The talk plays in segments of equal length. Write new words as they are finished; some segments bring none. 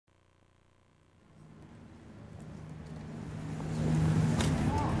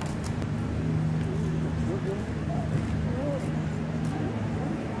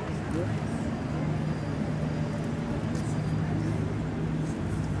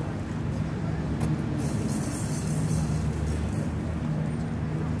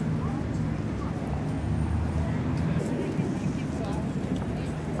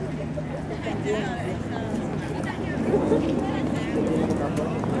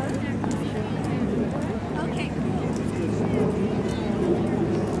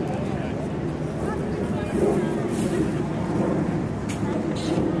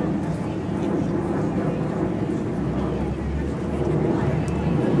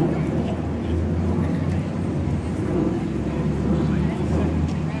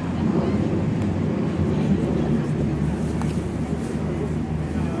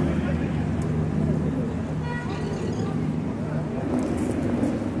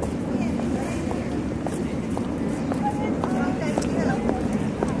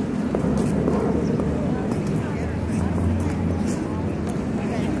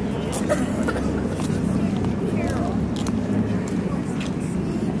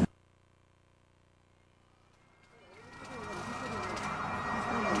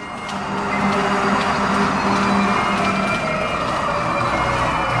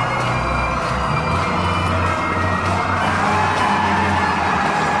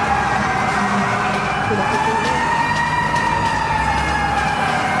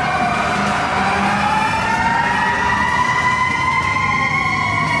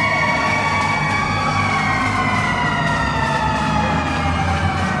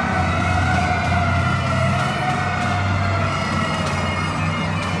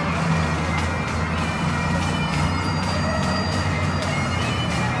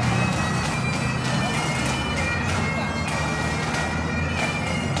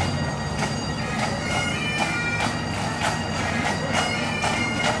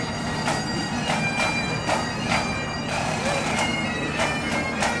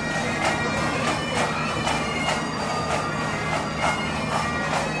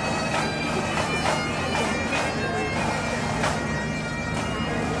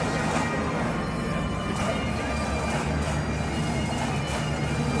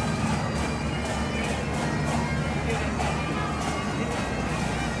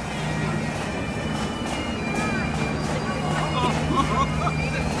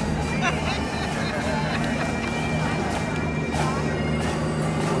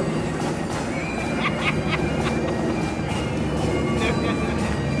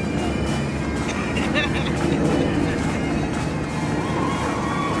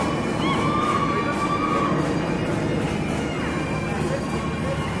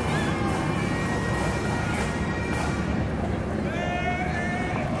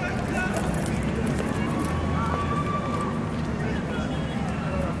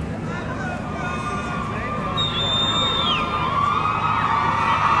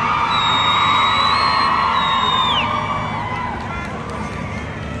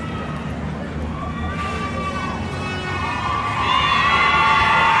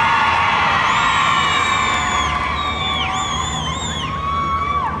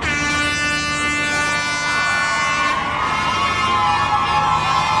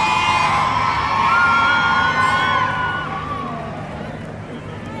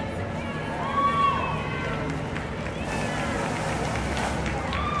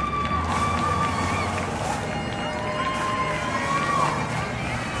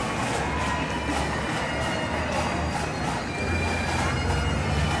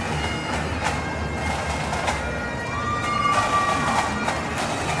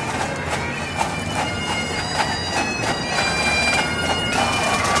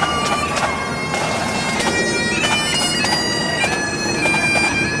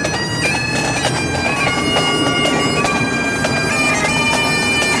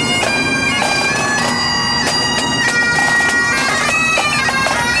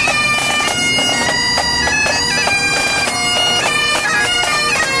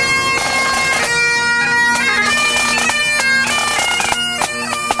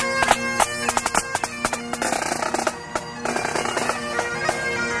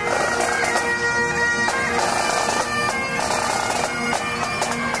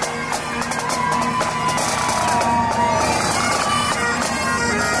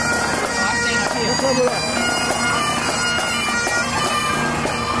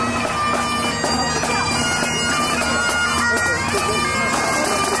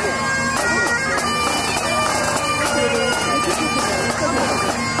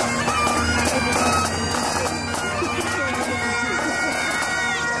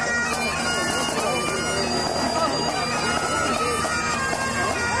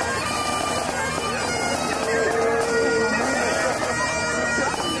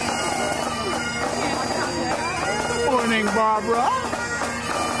Barbara.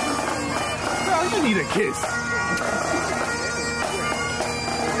 Girl, you need a kiss.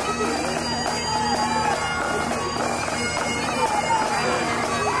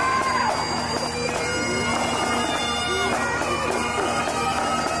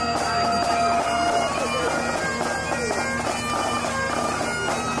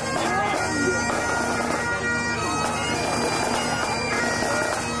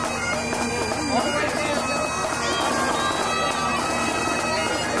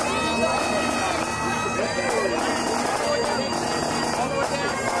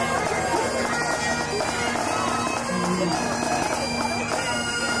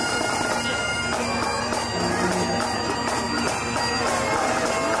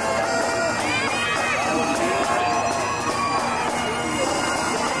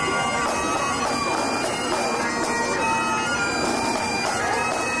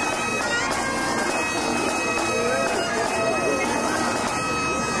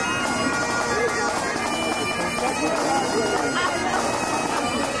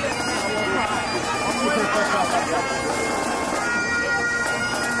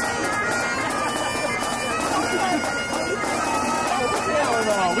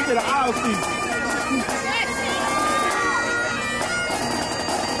 We get an aisle seat.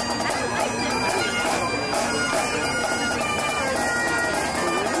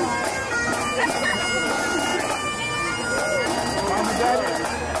 Mama, Daddy?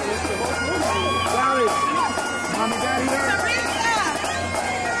 Daddy? Mama, Daddy there?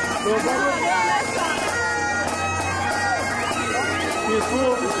 Little brother? He's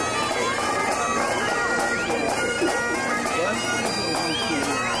cool.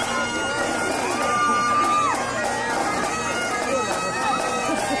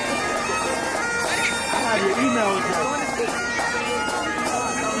 Your email address.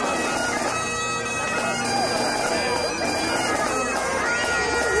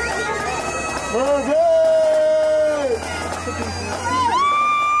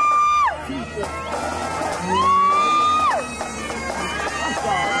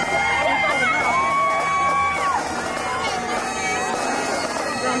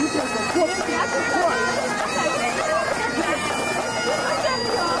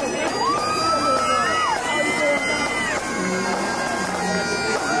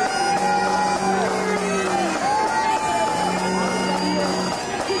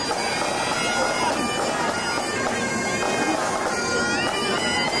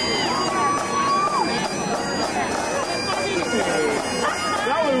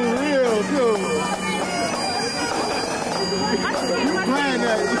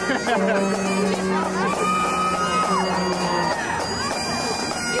 You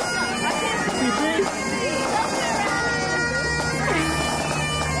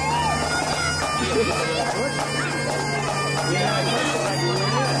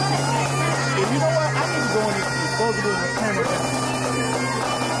know what? I need to go in and disposable with camera.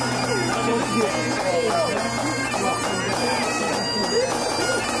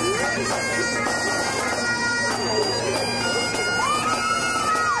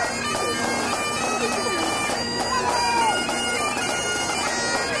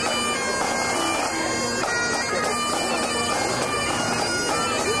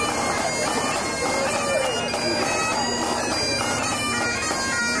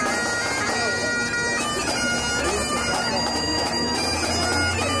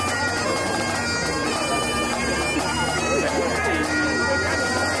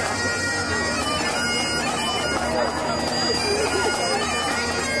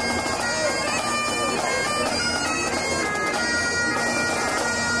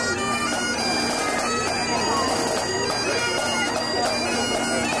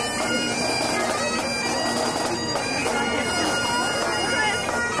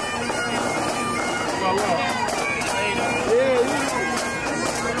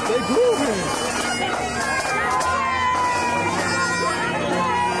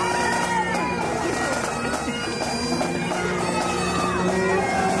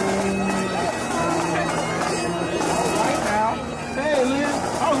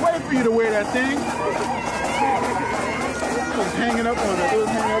 You to wear that thing. It was hanging up on it. It was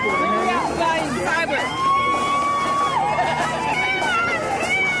hanging up on it.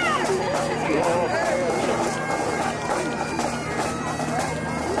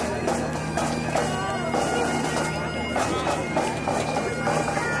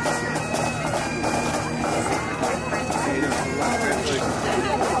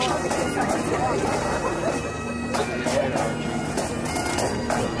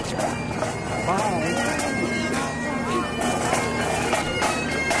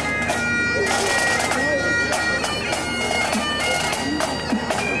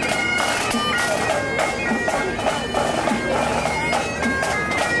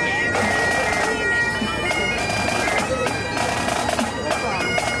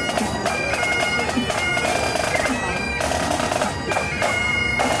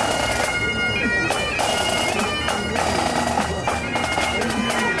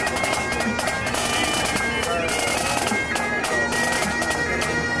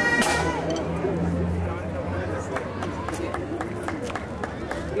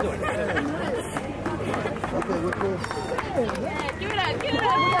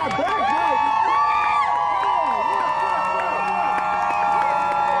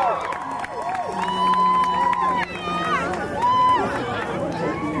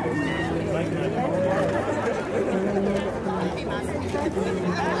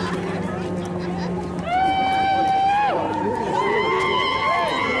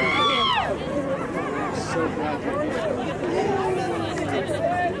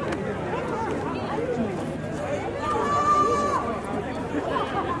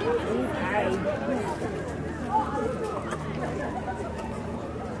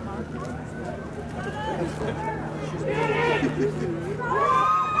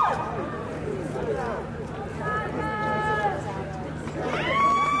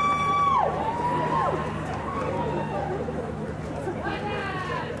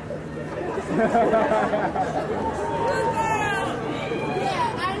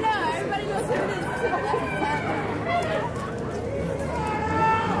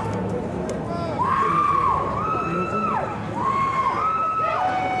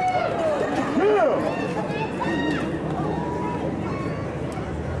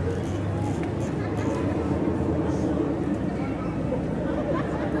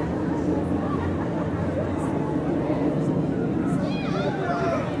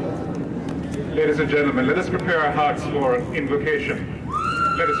 Ladies and gentlemen, let us prepare our hearts for invocation.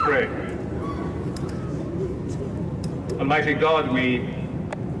 Let us pray. Almighty God, we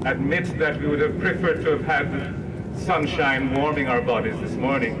admit that we would have preferred to have had sunshine warming our bodies this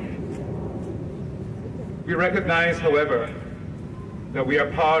morning. We recognize, however, that we are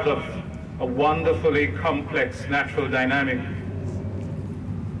part of a wonderfully complex natural dynamic,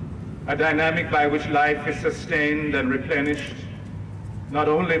 a dynamic by which life is sustained and replenished, not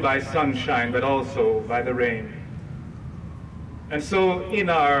only by sunshine, but also by the rain. And so, in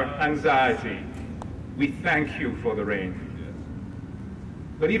our anxiety, we thank you for the rain.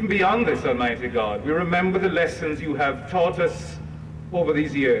 But even beyond this, Almighty God, we remember the lessons you have taught us over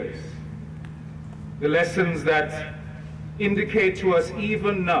these years. The lessons that indicate to us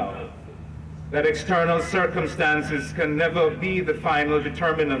even now that external circumstances can never be the final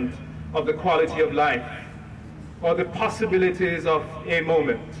determinant of the quality of life or the possibilities of a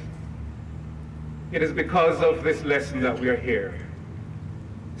moment. It is because of this lesson that we are here.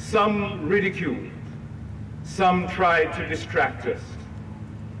 Some ridiculed, some tried to distract us.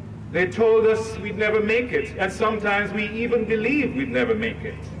 They told us we'd never make it, and sometimes we even believed we'd never make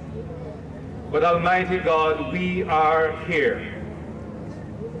it. But Almighty God, we are here.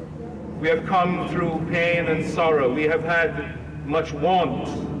 We have come through pain and sorrow. We have had much want.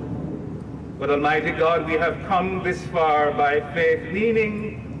 But Almighty God, we have come this far by faith,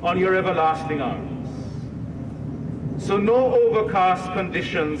 leaning on your everlasting arms. So no overcast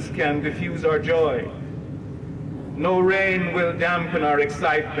conditions can diffuse our joy. No rain will dampen our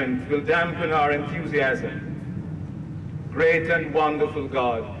excitement, will dampen our enthusiasm. Great and wonderful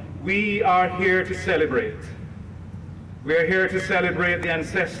God, we are here to celebrate. We are here to celebrate the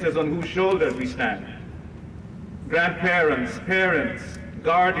ancestors on whose shoulders we stand. Grandparents, parents,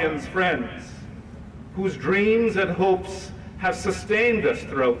 guardians, friends, whose dreams and hopes have sustained us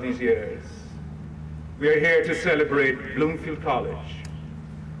throughout these years. We are here to celebrate Bloomfield College,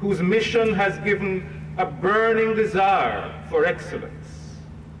 whose mission has given a burning desire for excellence.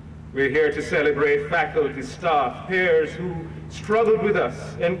 We're here to celebrate faculty, staff, peers who struggled with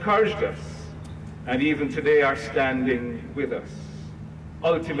us, encouraged us, and even today are standing with us.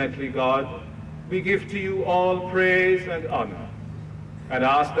 Ultimately, God, we give to you all praise and honor, and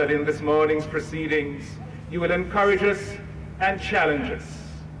ask that in this morning's proceedings, you will encourage us and challenge us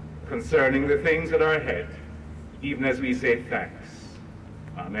concerning the things that are ahead, even as we say thanks.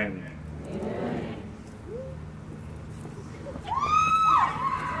 Amen.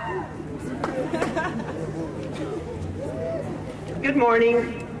 Good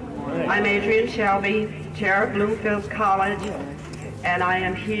morning. I'm Adrienne Shelby, Chair of Bloomfield College, and I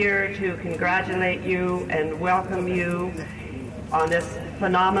am here to congratulate you and welcome you on this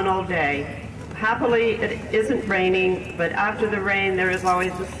phenomenal day. Happily, it isn't raining, but after the rain, there is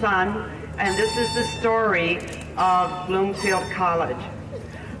always the sun, and this is the story of Bloomfield College.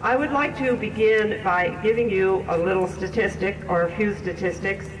 I would like to begin by giving you a little statistic, or a few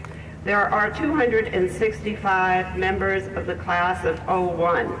statistics. There are 265 members of the class of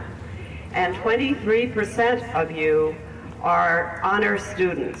 01, and 23% of you are honor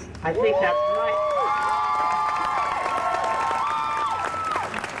students. I think that's right.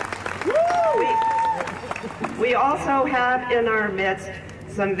 We also have in our midst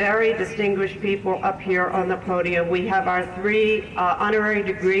some very distinguished people up here on the podium. We have our 3 honorary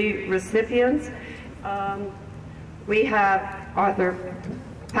degree recipients. We have Arthur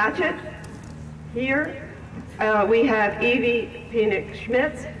Patchett here. We have Evie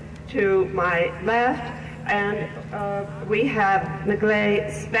Penick-Schmitz to my left, and we have Magaly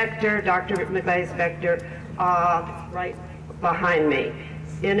Spector, Dr. Magaly Spector, right behind me.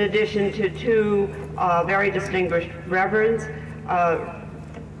 In addition to 2 very distinguished reverends,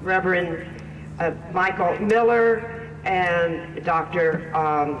 Reverend Michael Miller and Dr.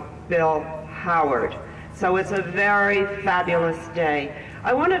 Bill Howard. So it's a very fabulous day.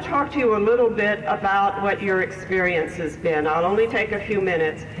 I want to talk to you a little bit about what your experience has been. I'll only take a few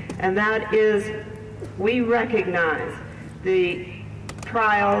minutes, and that is we recognize the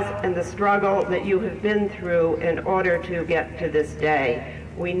trials and the struggle that you have been through in order to get to this day.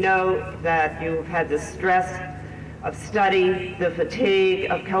 We know that you've had the stress of study, the fatigue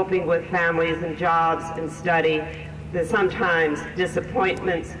of coping with families and jobs and study, the sometimes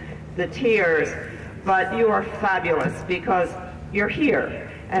disappointments, the tears, but you are fabulous because you're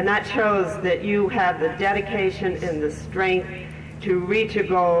here, and that shows that you have the dedication and the strength to reach a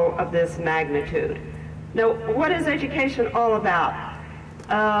goal of this magnitude. Now, what is education all about?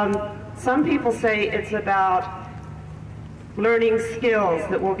 Some people say it's about learning skills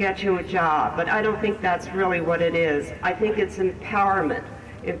that will get you a job, but I don't think that's really what it is. I think it's empowerment.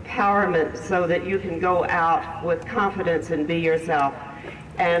 Empowerment so that you can go out with confidence and be yourself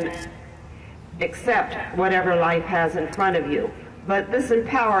and accept whatever life has in front of you. But this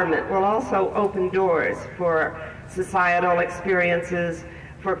empowerment will also open doors for societal experiences,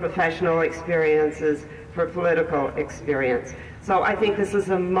 for professional experiences, for political experience. So I think this is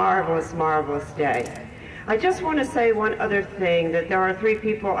a marvelous, marvelous day. I just want to say one other thing, that there are 3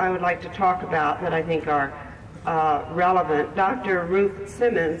 people I would like to talk about that I think are relevant. Dr. Ruth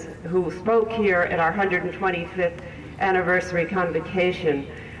Simmons, who spoke here at our 125th anniversary convocation.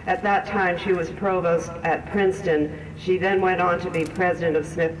 At that time, she was provost at Princeton. She then went on to be president of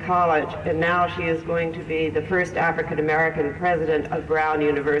Smith College, and now she is going to be the first African-American president of Brown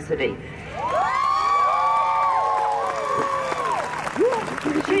University.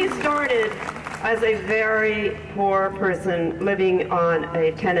 started as a very poor person living on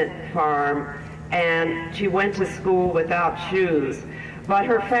a tenant farm, and she went to school without shoes. But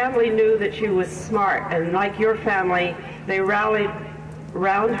her family knew that she was smart, and like your family, they rallied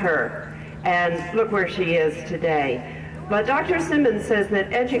around her, and look where she is today. But Dr. Simmons says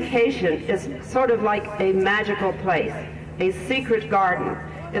that education is sort of like a magical place, a secret garden.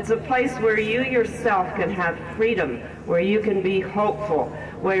 It's a place where you yourself can have freedom, where you can be hopeful,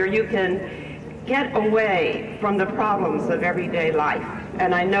 where you can get away from the problems of everyday life.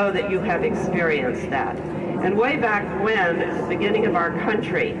 And I know that you have experienced that. And way back when, at the beginning of our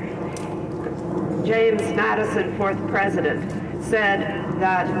country, James Madison, 4th President, said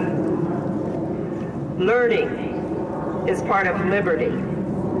that learning is part of liberty.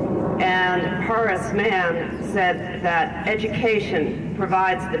 And Horace Mann said that education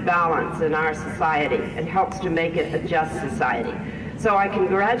provides the balance in our society and helps to make it a just society. So I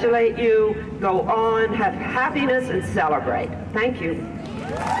congratulate you. Go on, have happiness, and celebrate. Thank you.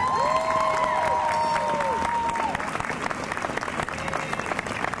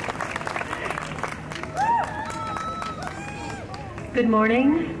 Good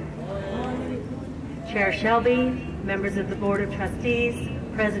morning. Chair Shelby, members of the Board of Trustees,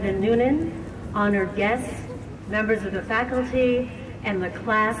 President Noonan, honored guests, members of the faculty, and the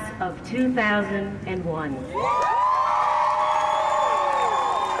class of 2001.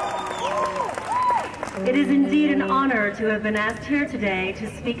 It is indeed an honor to have been asked here today to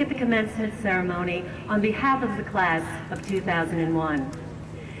speak at the commencement ceremony on behalf of the class of 2001.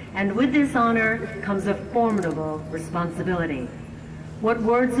 And with this honor comes a formidable responsibility. What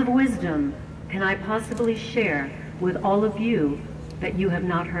words of wisdom can I possibly share with all of you that you have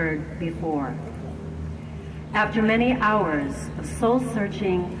not heard before? After many hours of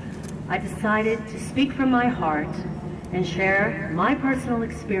soul-searching, I decided to speak from my heart and share my personal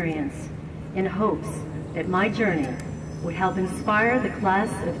experience in hopes that my journey would help inspire the class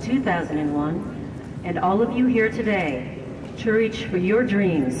of 2001 and all of you here today to reach for your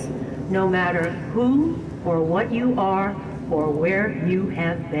dreams, no matter who or what you are or where you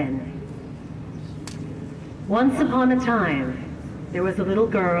have been. Once upon a time, there was a little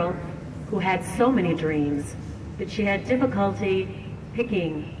girl who had so many dreams that she had difficulty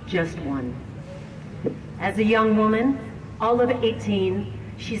picking just one. As a young woman, all of 18,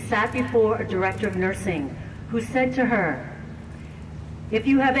 she sat before a director of nursing who said to her, "If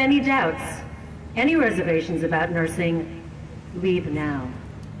you have any doubts, any reservations about nursing, leave now."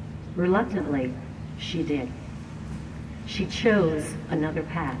 Reluctantly, she did. She chose another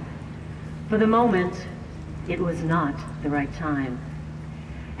path. For the moment, it was not the right time.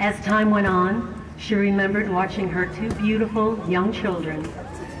 As time went on, she remembered watching her two beautiful young children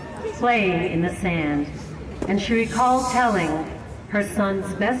playing in the sand, and she recalled telling her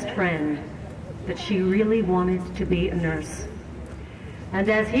son's best friend that she really wanted to be a nurse. And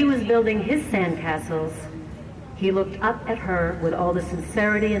as he was building his sandcastles, he looked up at her with all the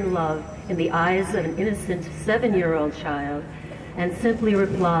sincerity and love in the eyes of an innocent 7-year-old child and simply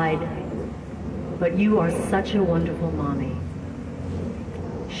replied, "But you are such a wonderful mommy."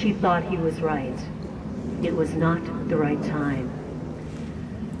 She thought he was right. It was not the right time.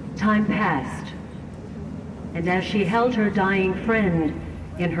 Time passed, and as she held her dying friend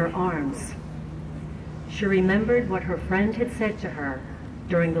in her arms, she remembered what her friend had said to her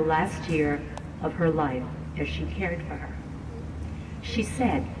during the last year of her life as she cared for her. She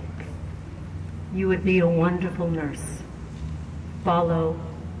said, "You would be a wonderful nurse. Follow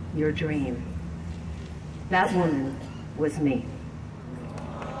your dream." That woman was me.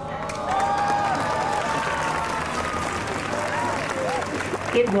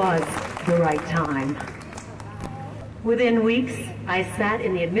 It was the right time. Within weeks, I sat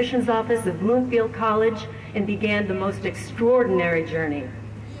in the admissions office of Bloomfield College and began the most extraordinary journey.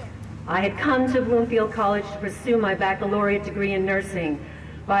 I had come to Bloomfield College to pursue my baccalaureate degree in nursing,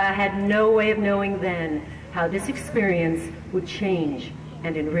 but I had no way of knowing then how this experience would change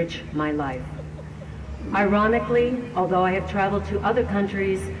and enrich my life. Ironically, although I have traveled to other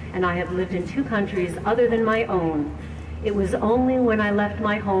countries and I have lived in 2 countries other than my own, it was only when I left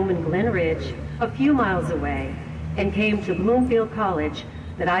my home in Glen Ridge, a few miles away, and came to Bloomfield College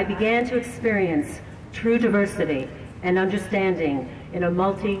that I began to experience true diversity and understanding in a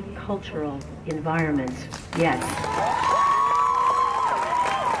multicultural environment. Yes.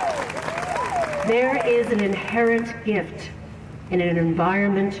 There is an inherent gift in an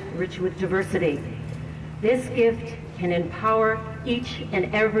environment rich with diversity. This gift can empower each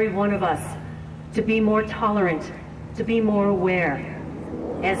and every one of us to be more tolerant, to be more aware,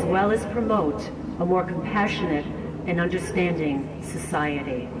 as well as promote a more compassionate and understanding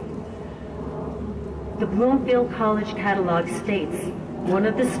society. The Bloomfield College Catalog states, one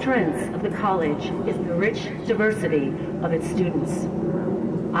of the strengths of the college is the rich diversity of its students.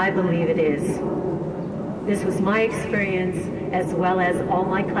 I believe it is. This was my experience as well as all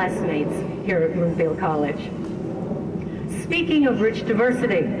my classmates here at Bloomfield College. Speaking of rich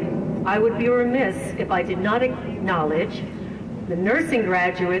diversity, I would be remiss if I did not acknowledge the nursing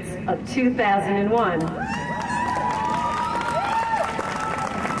graduates of 2001.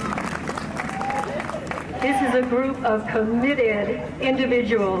 This is a group of committed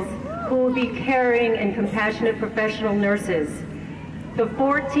individuals who will be caring and compassionate professional nurses. The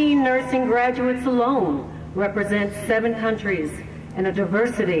 14 nursing graduates alone represent 7 countries and a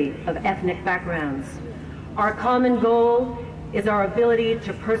diversity of ethnic backgrounds. Our common goal is our ability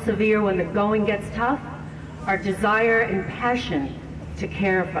to persevere when the going gets tough, our desire and passion to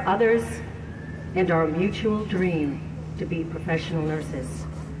care for others, and our mutual dream to be professional nurses.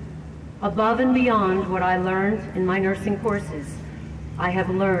 Above and beyond what I learned in my nursing courses, I have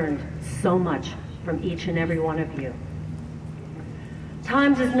learned so much from each and every one of you.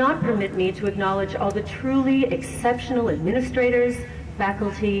 Time does not permit me to acknowledge all the truly exceptional administrators,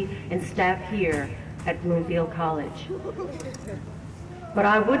 faculty, and staff here at Bloomfield College. But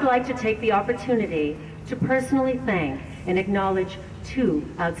I would like to take the opportunity to personally thank and acknowledge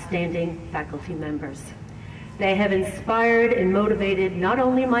 2 outstanding faculty members. They have inspired and motivated not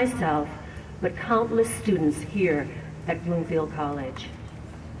only myself, but countless students here at Bloomfield College.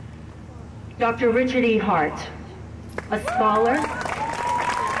 Dr. Richard E. Hart, a scholar,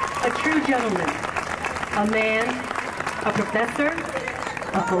 a true gentleman, a man, a professor,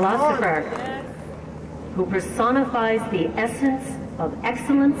 a philosopher, who personifies the essence of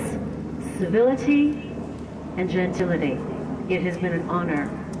excellence, civility, and gentility. It has been an honor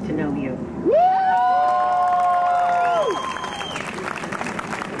to know you.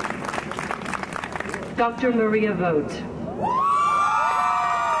 Dr. Maria Vogt.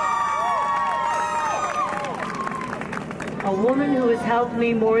 A woman who has helped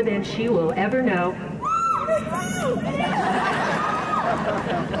me more than she will ever know.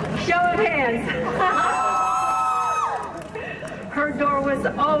 Show of hands. Her door was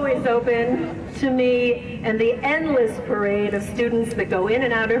always open to me and the endless parade of students that go in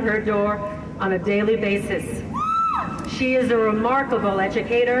and out of her door on a daily basis. She is a remarkable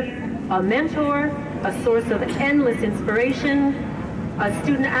educator, a mentor, a source of endless inspiration, a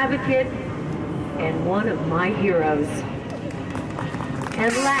student advocate, and one of my heroes.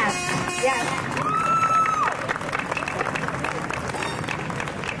 And last, yes.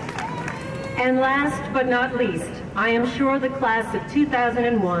 And last but not least, I am sure the class of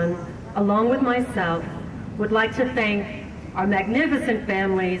 2001, along with myself, would like to thank our magnificent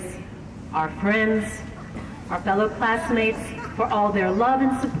families, our friends, our fellow classmates for all their love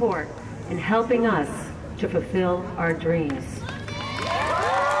and support in helping us to fulfill our dreams.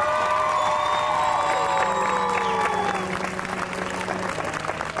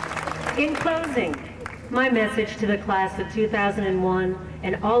 In closing, my message to the class of 2001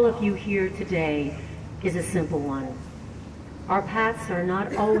 and all of you here today is a simple one. Our paths are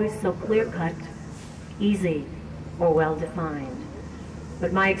not always so clear-cut, easy, or well-defined.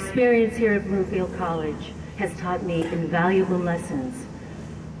 But my experience here at Bloomfield College has taught me invaluable lessons,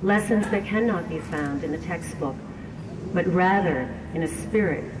 lessons that cannot be found in a textbook, but rather in a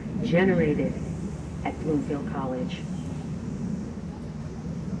spirit generated at Bloomfield College.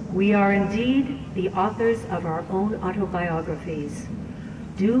 We are indeed the authors of our own autobiographies.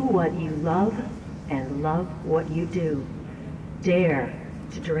 Do what you love and love what you do. Dare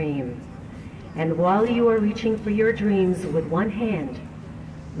to dream. And while you are reaching for your dreams with one hand,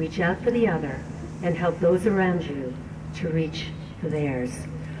 reach out for the other and help those around you to reach for theirs.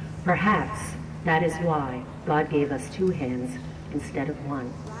 Perhaps that is why God gave us 2 hands instead of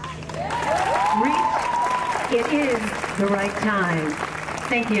 1. Reach. It is the right time.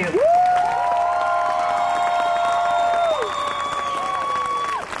 Thank you.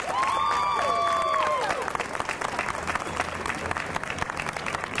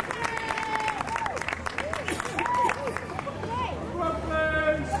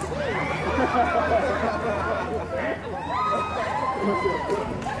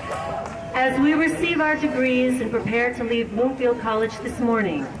 As we receive our degrees and prepare to leave Bloomfield College this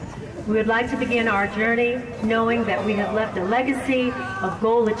morning, we would like to begin our journey knowing that we have left a legacy of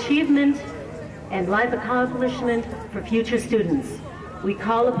goal achievement and life accomplishment for future students. We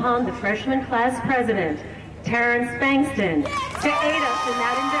call upon the freshman class president, Terrence Bankston, to aid us in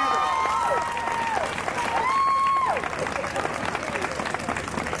that endeavor.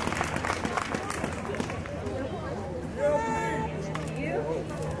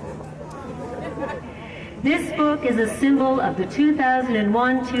 This book is a symbol of the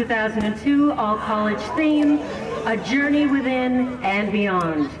 2001-2002 All-College theme, A Journey Within and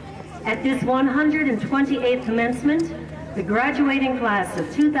Beyond. At this 128th commencement, the graduating class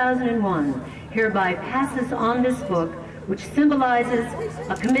of 2001 hereby passes on this book, which symbolizes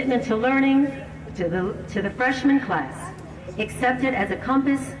a commitment to learning to the freshman class. Accept it as a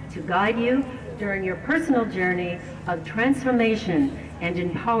compass to guide you during your personal journey of transformation and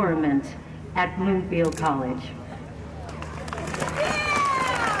empowerment at Bloomfield College.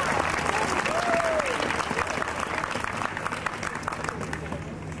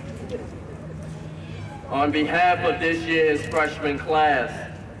 On behalf of this year's freshman class,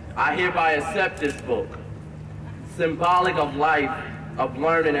 I hereby accept this book, symbolic of life, of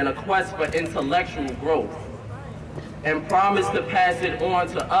learning, and a quest for intellectual growth, and promise to pass it on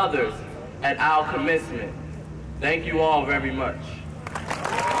to others at our commencement. Thank you all very much.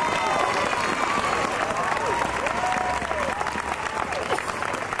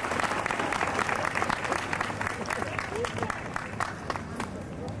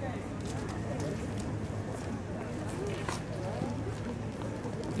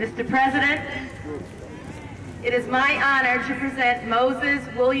 Mr. President, it is my honor to present Moses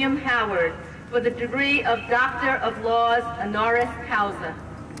William Howard for the degree of Doctor of Laws honoris causa.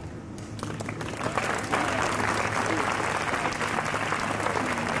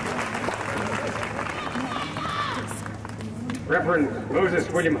 Reverend Moses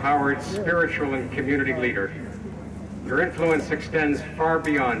William Howard, spiritual and community leader, your influence extends far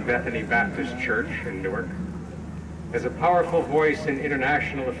beyond Bethany Baptist Church in Newark. As a powerful voice in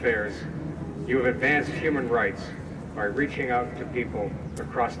international affairs, you have advanced human rights by reaching out to people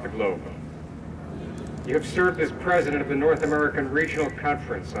across the globe. You have served as president of the North American Regional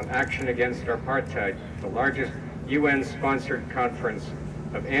Conference on Action Against Apartheid, the largest UN-sponsored conference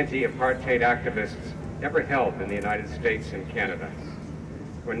of anti-apartheid activists ever held in the United States and Canada.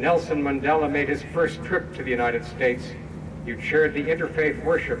 When Nelson Mandela made his first trip to the United States, you chaired the interfaith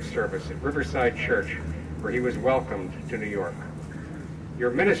worship service at Riverside Church, where he was welcomed to New York.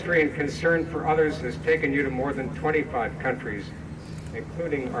 Your ministry and concern for others has taken you to more than 25 countries,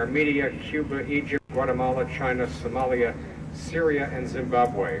 including Armenia, Cuba, Egypt, Guatemala, China, Somalia, Syria, and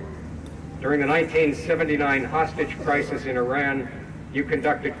Zimbabwe. During the 1979 hostage crisis in Iran, you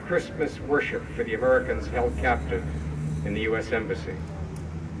conducted Christmas worship for the Americans held captive in the U.S. Embassy.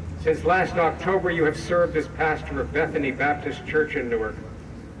 Since last October, you have served as pastor of Bethany Baptist Church in Newark,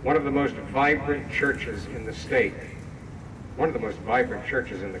 one of the most vibrant churches in the state, one of the most vibrant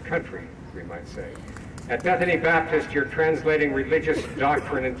churches in the country, we might say. At Bethany Baptist, you're translating religious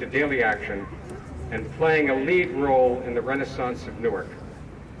doctrine into daily action and playing a lead role in the Renaissance of Newark.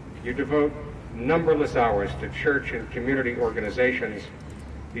 You devote numberless hours to church and community organizations.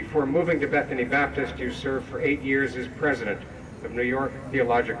 Before moving to Bethany Baptist, you served for 8 years as president of New York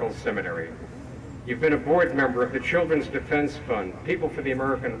Theological Seminary. You've been a board member of the Children's Defense Fund, People for the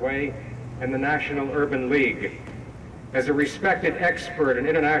American Way, and the National Urban League. As a respected expert in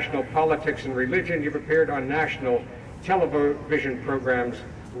international politics and religion, you've appeared on national television programs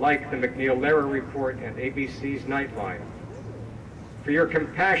like the McNeil-Lehrer Report and ABC's Nightline. For your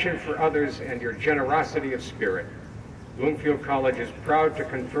compassion for others and your generosity of spirit, Bloomfield College is proud to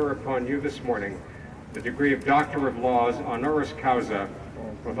confer upon you this morning the degree of Doctor of Laws honoris causa,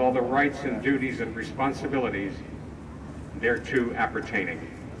 with all the rights and duties and responsibilities thereto appertaining.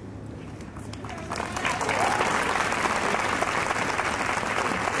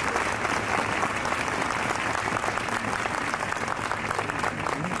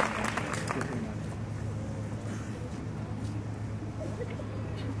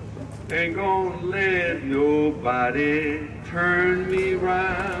 Ain't gonna let nobody turn me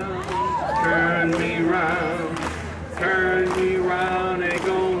round, turn me round, turn me round. Ain't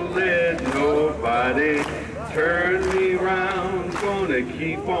gonna let nobody turn me round. Gonna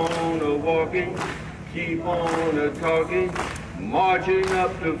keep on a-walking, keep on a-talking, marching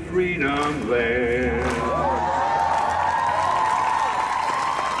up to freedom land.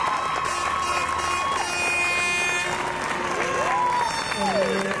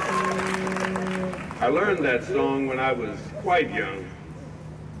 I learned that song when I was quite young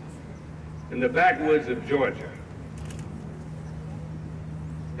in the backwoods of Georgia.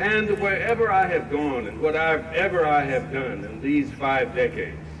 And wherever I have gone and whatever I have done in these 5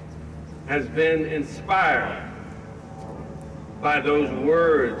 decades has been inspired by those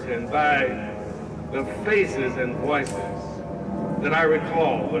words and by the faces and voices that I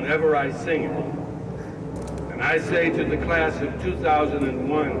recall whenever I sing it. And I say to the class of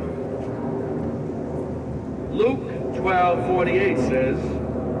 2001, Luke 12:48 says,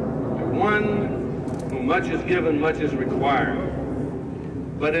 one whom much is given, much is required.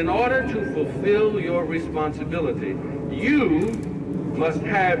 But in order to fulfill your responsibility, you must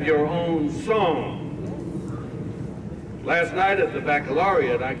have your own song. Last night at the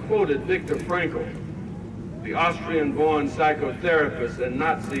baccalaureate, I quoted Viktor Frankl, the Austrian-born psychotherapist and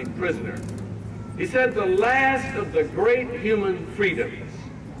Nazi prisoner. He said, "The last of the great human freedoms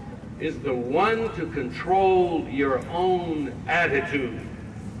is the one to control your own attitude."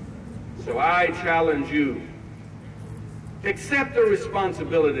 So I challenge you, accept the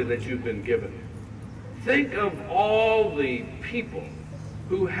responsibility that you've been given. Think of all the people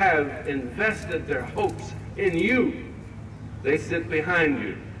who have invested their hopes in you. They sit behind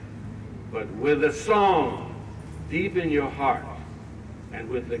you, but with a song deep in your heart and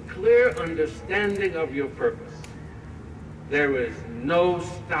with the clear understanding of your purpose, there is no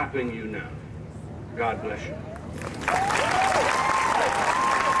stopping you now. God bless you.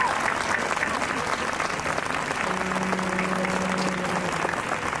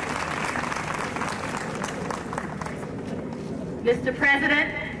 Mr. President,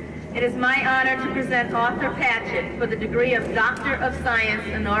 it is my honor to present Arthur Patchett for the degree of Doctor of Science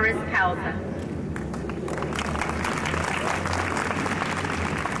honoris causa.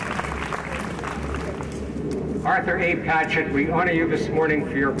 Arthur A. Patchett, we honor you this morning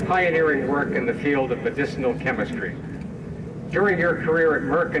for your pioneering work in the field of medicinal chemistry. During your career at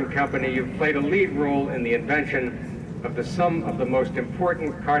Merck and Company, you've played a lead role in the invention of some of the most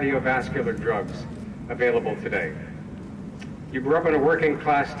important cardiovascular drugs available today. You grew up in a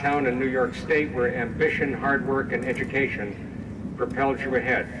working-class town in New York State where ambition, hard work, and education propelled you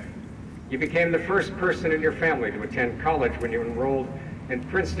ahead. You became the first person in your family to attend college when you enrolled in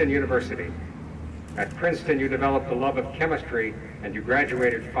Princeton University. At Princeton, you developed a love of chemistry, and you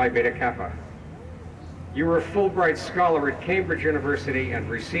graduated Phi Beta Kappa. You were a Fulbright Scholar at Cambridge University and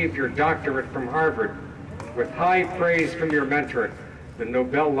received your doctorate from Harvard with high praise from your mentor, the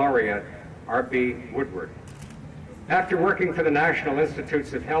Nobel laureate, R.B. Woodward. After working for the National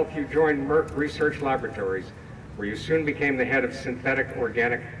Institutes of Health, you joined Merck Research Laboratories, where you soon became the head of Synthetic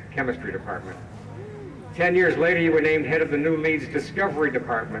Organic Chemistry Department. 10 years later, you were named head of the New Leads Discovery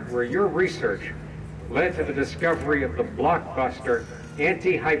Department, where your research led to the discovery of the blockbuster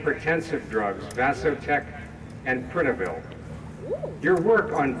antihypertensive drugs, Vasotec and Prinavil. Your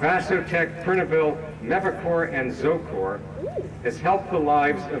work on Vasotec, Prinavil, Mevacor, and Zocor has helped the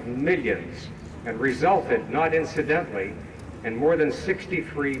lives of millions and resulted, not incidentally, in more than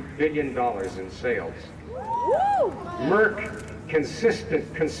 $63 billion in sales. Merck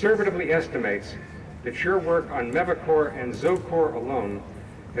conservatively estimates that your work on Mevacor and Zocor alone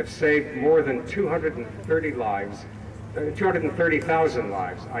have saved more than 230,000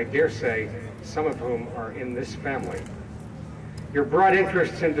 lives, I dare say some of whom are in this family. Your broad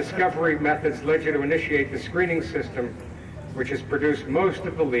interests in discovery methods led you to initiate the screening system which has produced most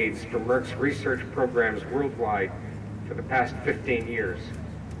of the leads for Merck's research programs worldwide for the past 15 years.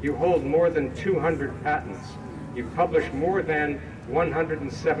 You hold more than 200 patents. You've published more than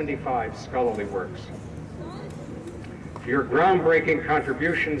 175 scholarly works. For your groundbreaking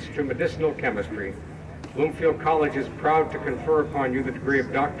contributions to medicinal chemistry, Bloomfield College is proud to confer upon you the degree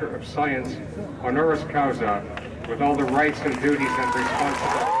of Doctor of Science honoris causa with all the rights and duties and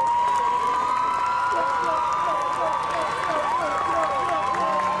responsibilities.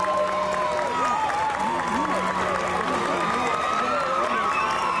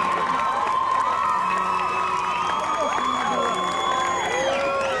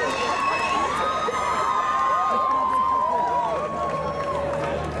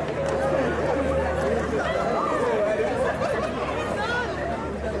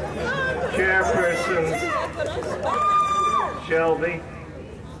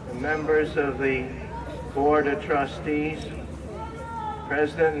 Members of the Board of Trustees,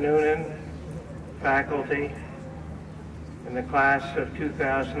 President Noonan, faculty, and the class of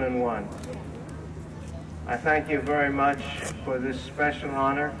 2001. I thank you very much for this special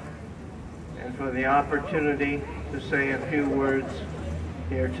honor and for the opportunity to say a few words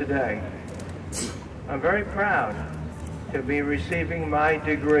here today. I'm very proud to be receiving my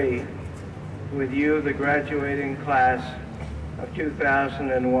degree with you, the graduating class of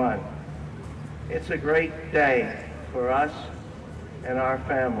 2001. It's a great day for us and our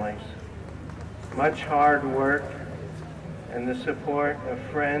families. Much hard work and the support of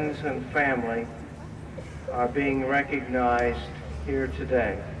friends and family are being recognized here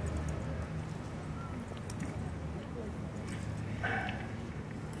today.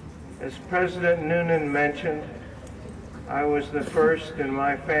 As President Noonan mentioned, I was the first in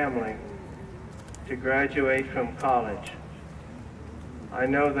my family to graduate from college. I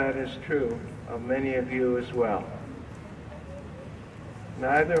know that is true of many of you as well.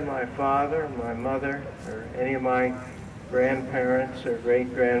 Neither my father, my mother, or any of my grandparents or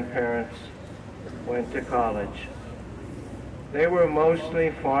great-grandparents went to college. They were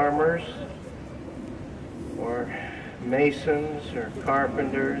mostly farmers or masons or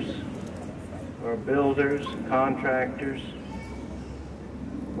carpenters or builders, contractors.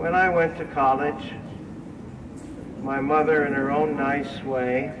 When I went to college, my mother, in her own nice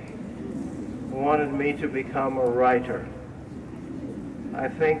way, wanted me to become a writer. I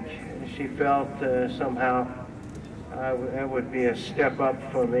think she felt somehow that would be a step up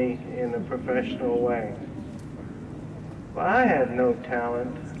for me in a professional way. But I had no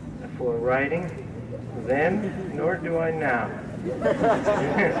talent for writing then, nor do I now.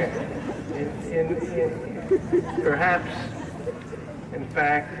 Perhaps, in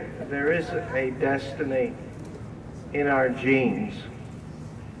fact, there is a destiny in our genes,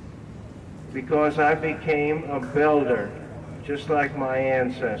 because I became a builder just like my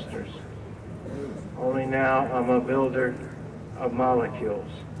ancestors. Only now I'm a builder of molecules.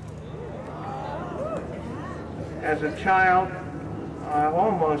 As a child, I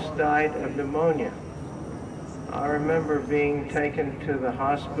almost died of pneumonia. I remember being taken to the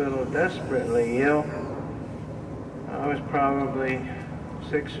hospital desperately ill. I was probably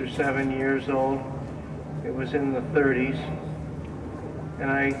 6 or 7 years old. It was in the 30s,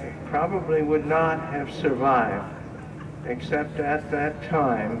 and I probably would not have survived, except at that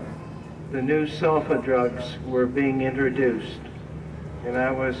time the new sulfa drugs were being introduced, and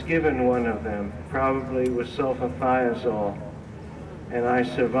I was given one of them, probably with sulfathiazole, and I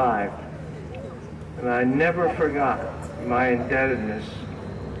survived. And I never forgot my indebtedness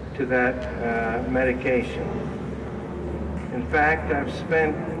to that medication. In fact, I've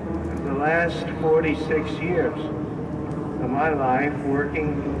spent the last 46 years of my life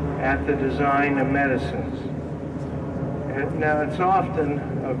working at the design of medicines. And now, it's often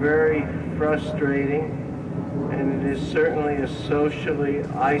a very frustrating, and it is certainly a socially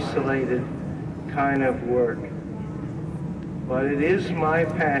isolated kind of work. But it is my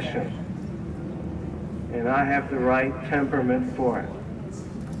passion, and I have the right temperament for it.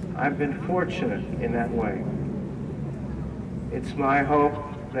 I've been fortunate in that way. It's my hope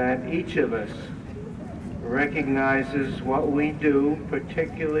that each of us recognizes what we do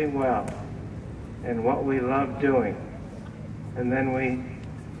particularly well and what we love doing, and then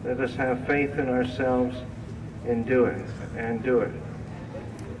let us have faith in ourselves and do it.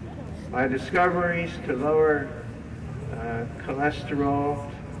 My discoveries to lower cholesterol,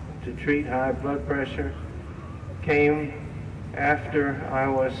 to treat high blood pressure, came after I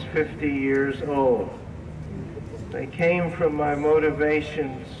was 50 years old. They came from my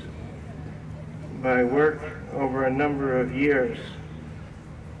motivations, my work over a number of years,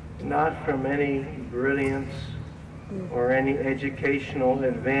 not from any brilliance or any educational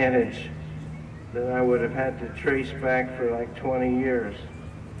advantage that I would have had to trace back for like 20 years.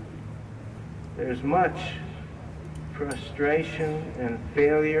 There's much frustration and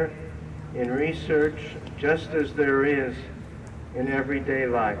failure in research, just as there is in everyday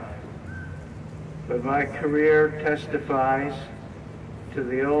life. But my career testifies to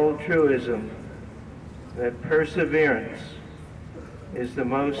the old truism that perseverance is the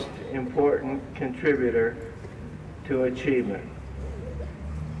most important contributor to achievement.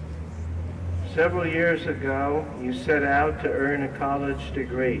 Several years ago, you set out to earn a college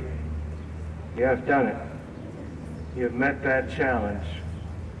degree. You have done it. You have met that challenge.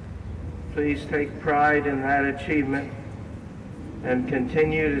 Please take pride in that achievement and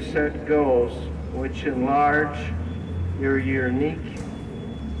continue to set goals which enlarge your unique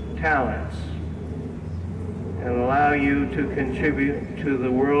talents and allow you to contribute to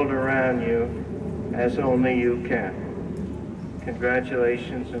the world around you as only you can.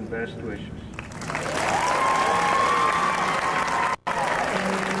 Congratulations and best wishes.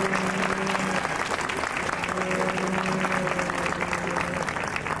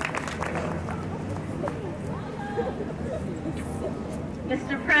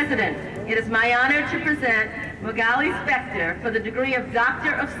 Mr. President, it is my honor to present Magaly Spector for the degree of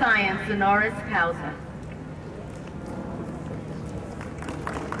Doctor of Science honoris causa.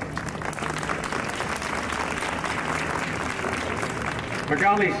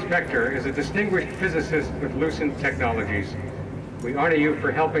 Magaly Spector is a distinguished physicist with Lucent Technologies. We honor you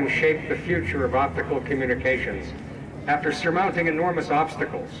for helping shape the future of optical communications after surmounting enormous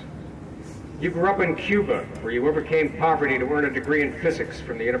obstacles. You grew up in Cuba, where you overcame poverty to earn a degree in physics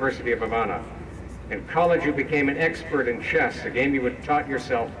from the University of Havana. In college, you became an expert in chess, a game you had taught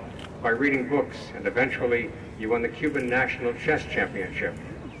yourself by reading books and eventually you won the Cuban National Chess Championship.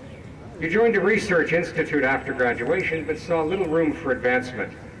 You joined a research institute after graduation, but saw little room for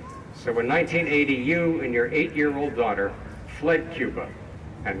advancement. So in 1980, you and your 8-year-old daughter fled Cuba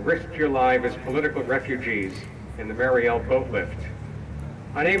and risked your life as political refugees in the Mariel boat lift.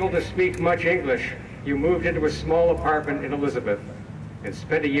 Unable to speak much English, you moved into a small apartment in Elizabeth and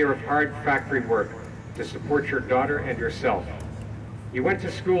spent a year of hard factory work to support your daughter and yourself. You went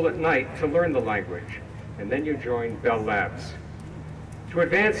to school at night to learn the language, and then you joined Bell Labs. To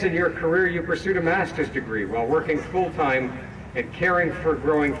advance in your career, you pursued a master's degree while working full-time and caring for a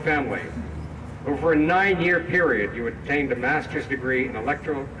growing family. Over a 9-year period, you attained a master's degree in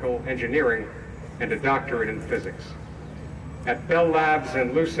electrical engineering and a doctorate in physics. At Bell Labs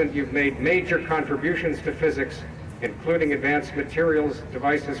and Lucent, you've made major contributions to physics, including advanced materials,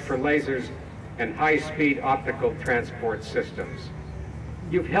 devices for lasers, and high-speed optical transport systems.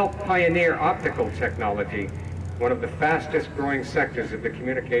 You've helped pioneer optical technology, one of the fastest-growing sectors of the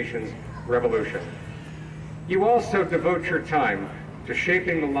communications revolution. You also devote your time to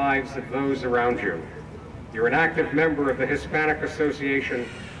shaping the lives of those around you. You're an active member of the Hispanic Association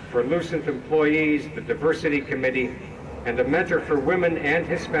for Lucent Employees, the Diversity Committee, and a mentor for women and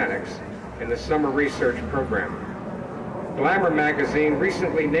Hispanics in the Summer Research Program. Glamour magazine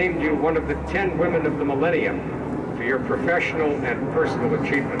recently named you one of the 10 women of the millennium for your professional and personal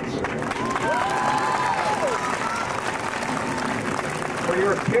achievements. For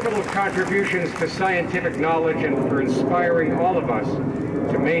your pivotal contributions to scientific knowledge and for inspiring all of us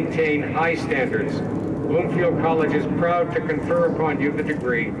to maintain high standards, Bloomfield College is proud to confer upon you the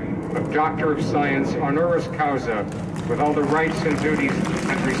degree of Doctor of Science honoris causa with all the rights and duties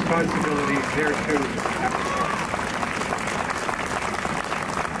and responsibilities thereto.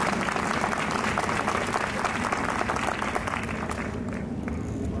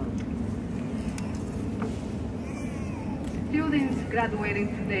 Students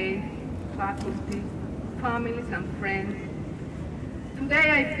graduating today, faculty, families and friends.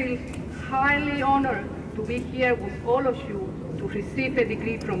 Today I feel highly honored to be here with all of you to receive a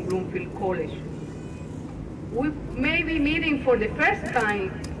degree from Bloomfield College. We may be meeting for the first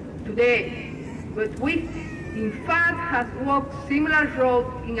time today, but we in fact have walked similar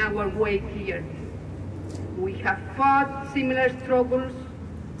roads in our way here. We have fought similar struggles.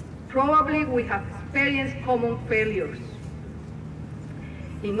 Probably we have experienced common failures.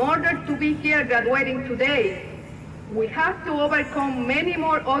 In order to be here graduating today, we have to overcome many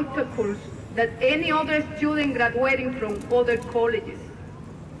more obstacles than any other student graduating from other colleges.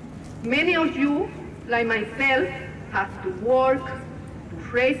 Many of you, like myself, have to work, to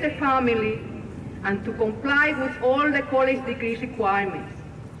raise a family, and to comply with all the college degree requirements.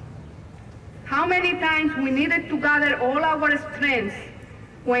 How many times we needed to gather all our strengths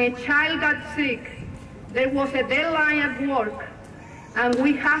when a child got sick, there was a deadline at work, and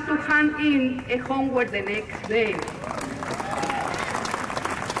we had to hand in a homework the next day.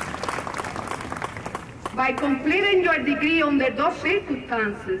 By completing your degree under those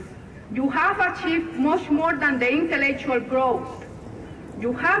circumstances, you have achieved much more than the intellectual growth.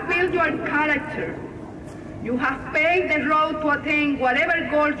 You have built your character. You have paved the road to attain whatever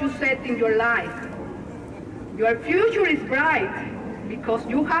goals you set in your life. Your future is bright because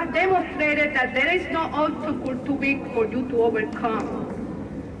you have demonstrated that there is no obstacle too big for you to overcome.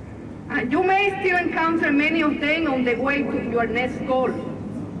 And you may still encounter many of them on the way to your next goal.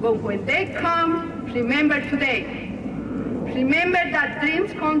 But when they come, remember today. Remember that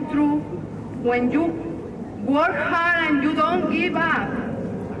dreams come true when you work hard and you don't give up.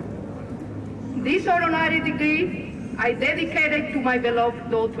 This honorary degree I dedicated to my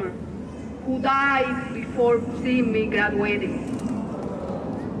beloved daughter, who died before seeing me graduating.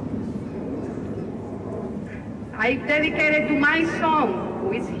 I dedicated to my son,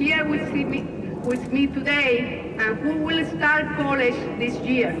 who is here with me today and who will start college this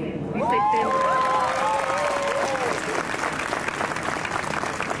year, this September.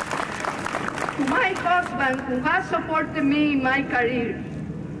 To my husband, who has supported me in my career.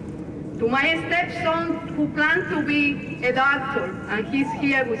 To my stepson, who plans to be a doctor, and he's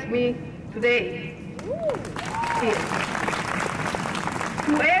here with me today. Here.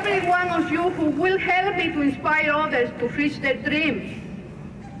 To every one of you who will help me to inspire others to reach their dreams.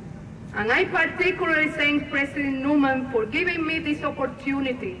 And I particularly thank President Noonan for giving me this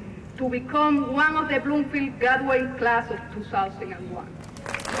opportunity to become one of the Bloomfield graduating class of 2001.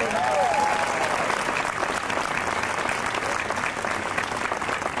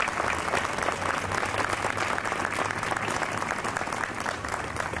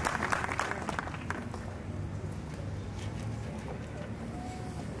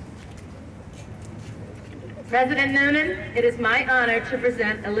 President Noonan, it is my honor to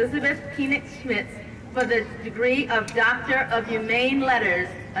present Elizabeth Penick-Schmitz for the degree of Doctor of Humane Letters,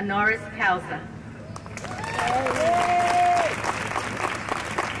 honoris causa.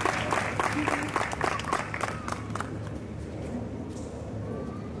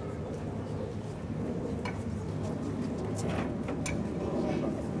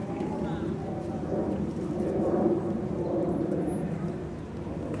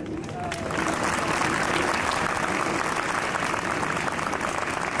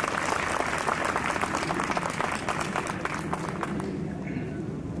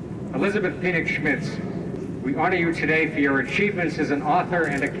 Elizabeth Penick-Schmitz, we honor you today for your achievements as an author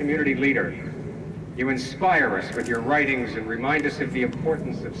and a community leader. You inspire us with your writings and remind us of the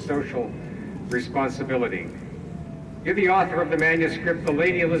importance of social responsibility. You're the author of the manuscript, The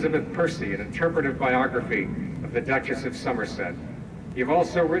Lady Elizabeth Percy, an interpretive biography of the Duchess of Somerset. You've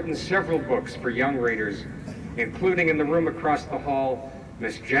also written several books for young readers, including In the Room Across the Hall,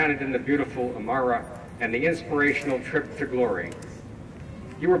 Miss Janet and the Beautiful Amara, and The Inspirational Trip to Glory.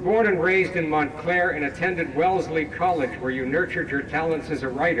 You were born and raised in Montclair and attended Wellesley College, where you nurtured your talents as a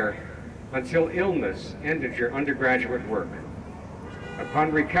writer until illness ended your undergraduate work.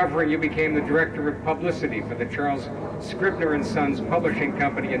 Upon recovering, you became the Director of Publicity for the Charles Scribner & Sons Publishing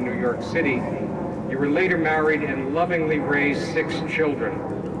Company in New York City. You were later married and lovingly raised 6 children.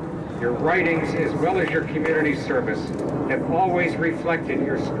 Your writings, as well as your community service, have always reflected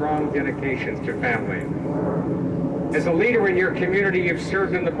your strong dedication to family. As a leader in your community, you've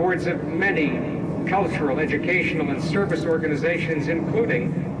served on the boards of many cultural, educational, and service organizations,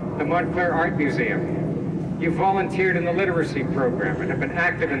 including the Montclair Art Museum. You've volunteered in the literacy program and have been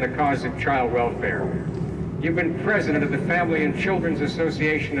active in the cause of child welfare. You've been president of the Family and Children's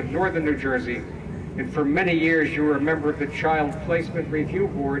Association of Northern New Jersey, and for many years you were a member of the Child Placement Review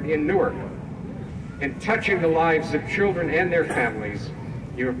Board in Newark. In touching the lives of children and their families,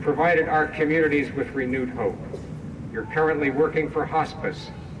 you have provided our communities with renewed hope. You're currently working for hospice,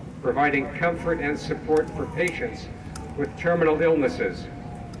 providing comfort and support for patients with terminal illnesses.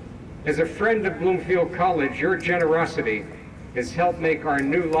 As a friend of Bloomfield College, your generosity has helped make our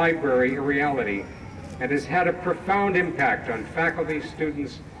new library a reality and has had a profound impact on faculty,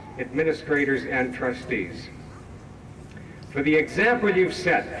 students, administrators, and trustees. For the example you've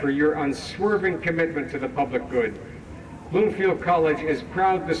set for your unswerving commitment to the public good, Bloomfield College is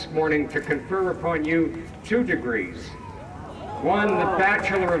proud this morning to confer upon you 2 degrees. One, the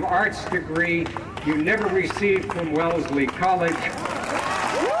Bachelor of Arts degree you never received from Wellesley College.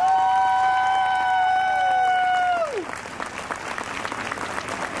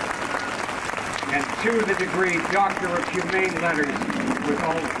 And 2, the degree Doctor of Humane Letters with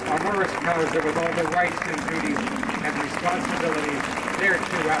all honoris causa, with all the rights and duties and responsibilities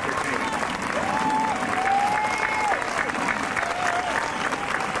thereto appertaining.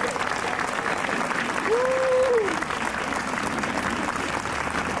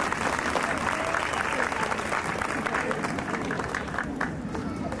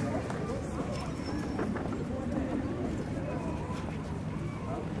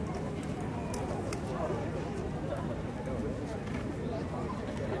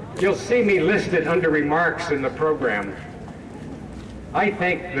 You'll see me listed under remarks in the program. I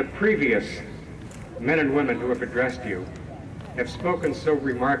think the previous men and women who have addressed you have spoken so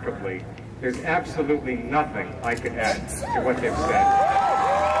remarkably, there's absolutely nothing I could add to what they've said.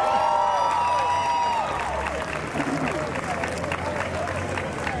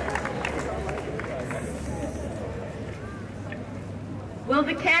 Will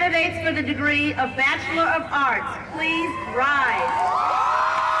the candidates for the degree of Bachelor of Arts please rise?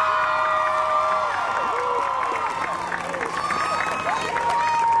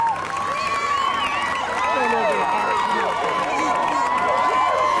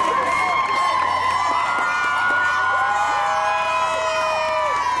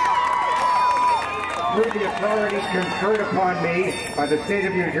 Through the authority conferred upon me by the State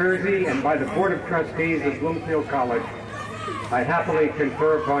of New Jersey and by the Board of Trustees of Bloomfield College, I happily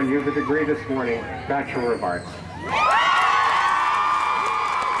confer upon you the degree this morning, Bachelor of Arts.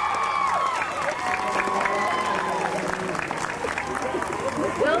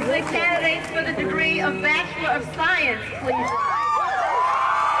 Will the candidates for the degree of Bachelor of Science please rise?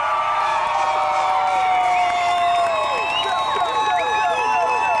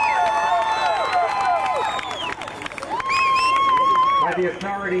 By the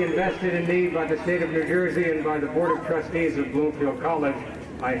authority invested in me by the State of New Jersey and by the Board of Trustees of Bloomfield College,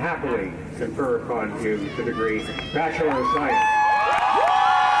 I happily confer upon you the degree Bachelor of Science.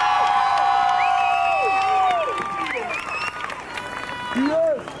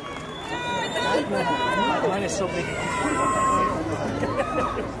 so big.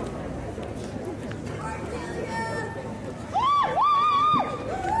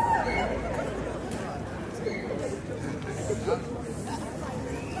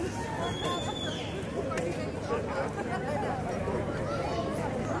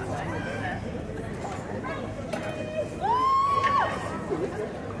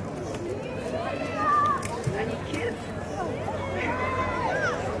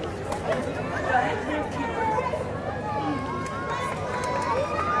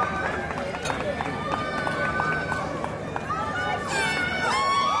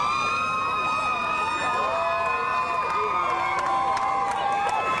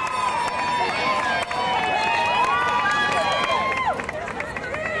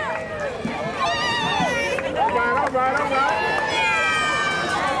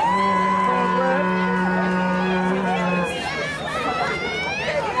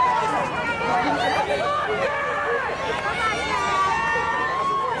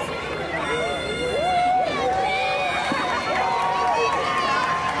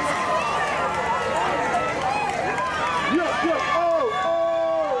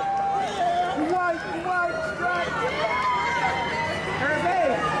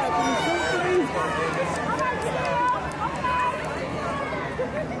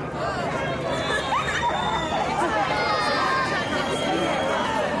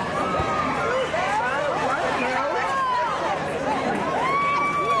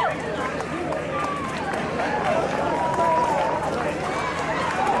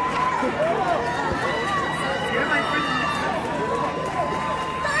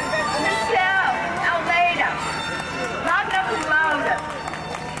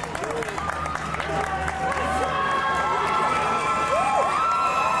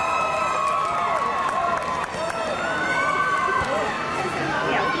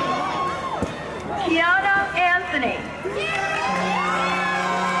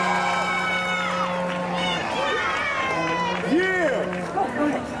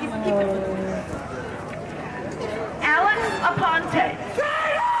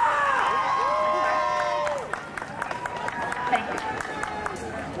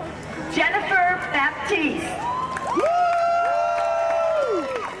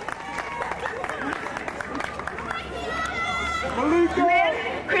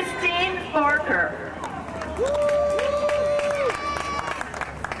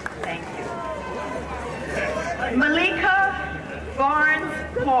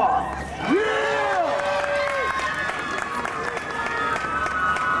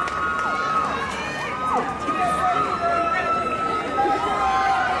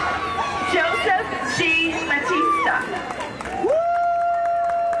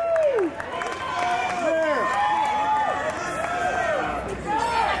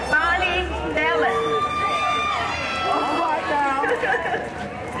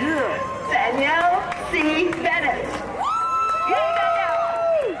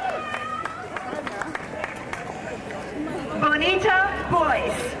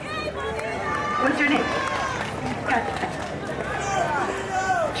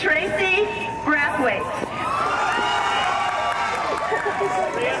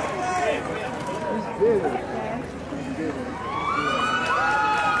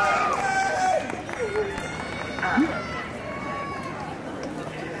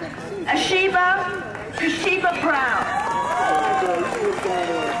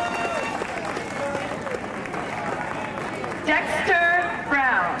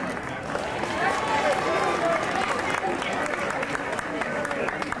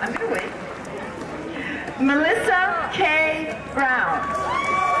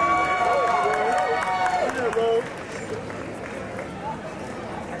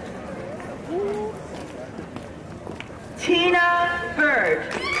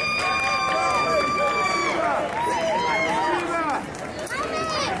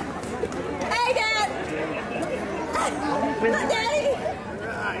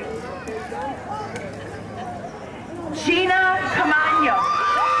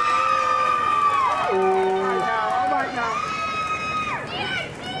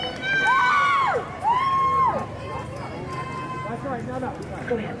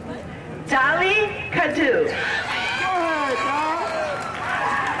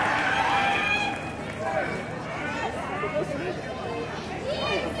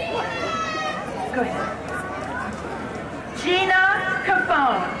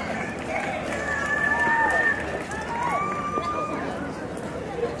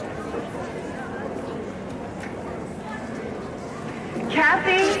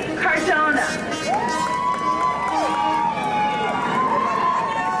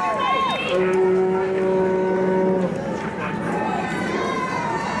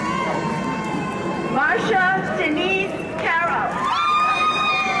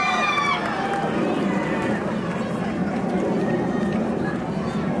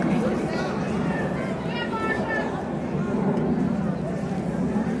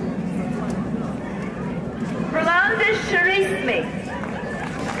 Miami.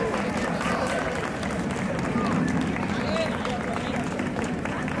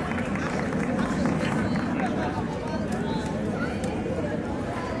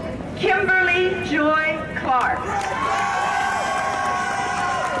 Kimberly Joy Clark.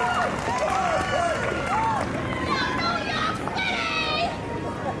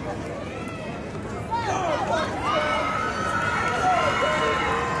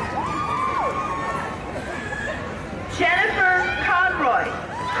 Jennifer Conroy,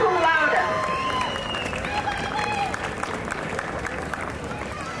 cum laude.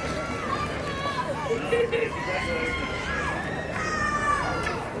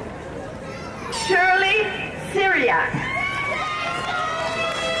 Shirley Syriac.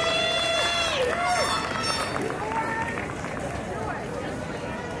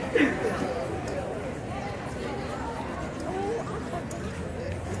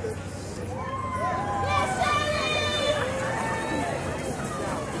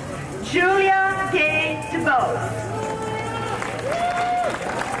 Julia Gay DeVos.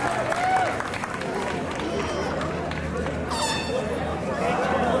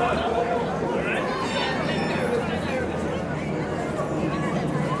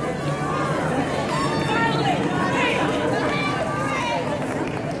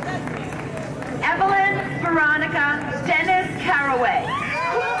 Evelyn Veronica Dennis Caraway.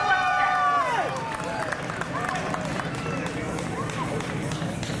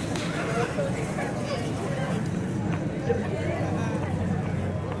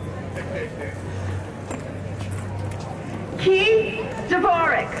 Keith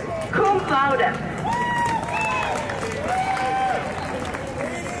Dvorak, cum laude.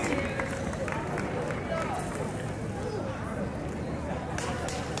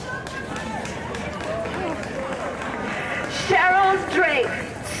 Cheryl Drake,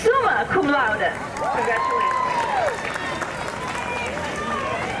 summa cum laude. Congratulations.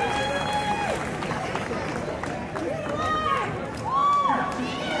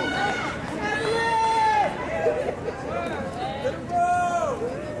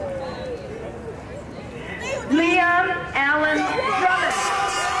 Liam Allen Drummond.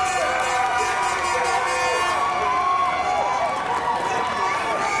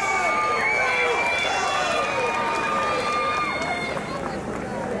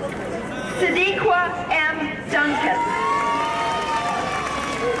 Sadiqa M. Duncan.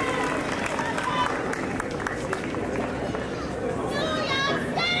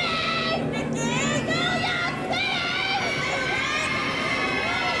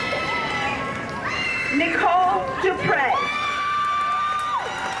 Nicole Dupre.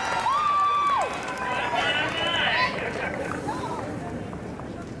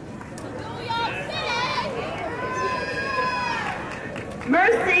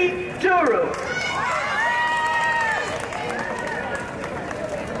 Mercy Duru.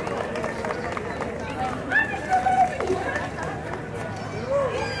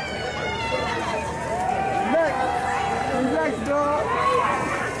 Next, dog.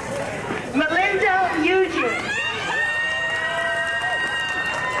 Melinda Eugene.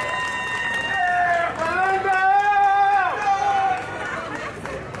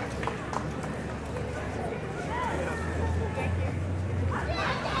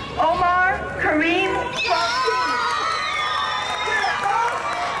 Omar Kareem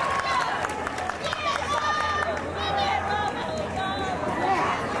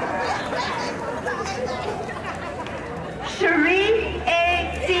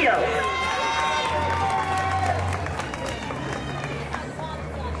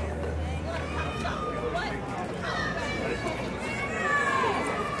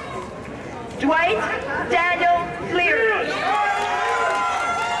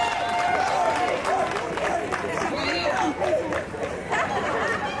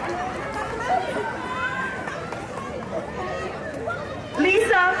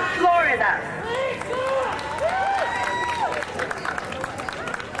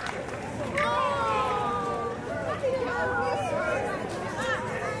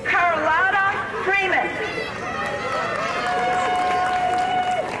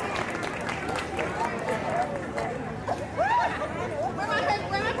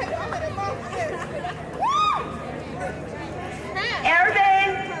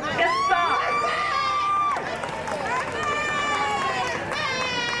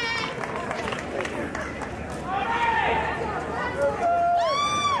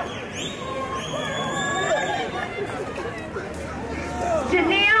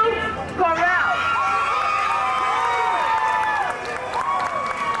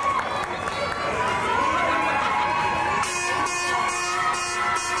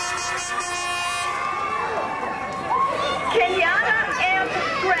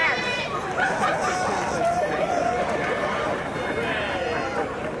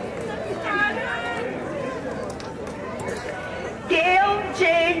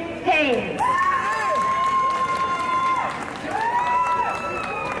James.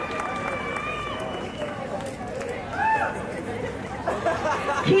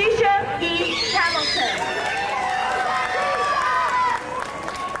 Keisha E. Hamilton.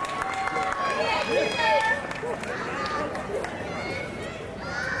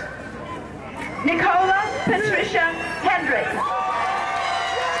 Nicola Patricia Hendricks.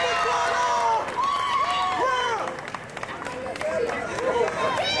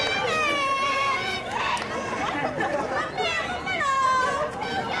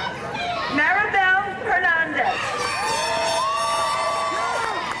 Maribel Hernandez.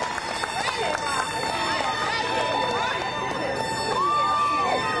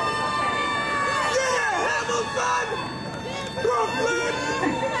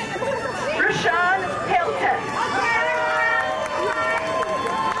 Rashawn Hilton.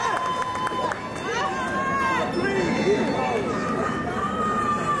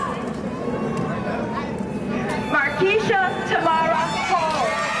 Markeisha Tamara Hall.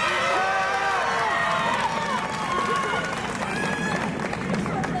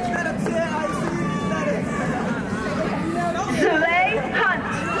 Zulay Hunt.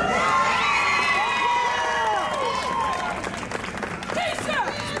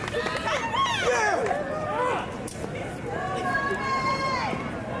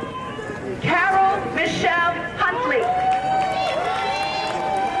 Carol Michelle Huntley.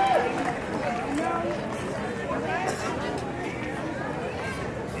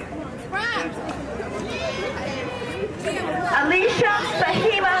 Alicia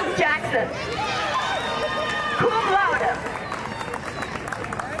Fahima Jackson. Cum laude.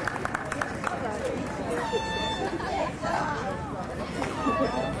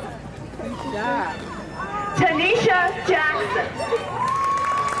 Tanisha Jackson.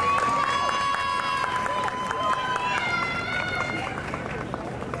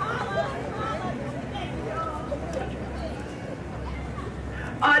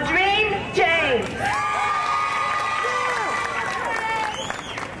 Audrine James.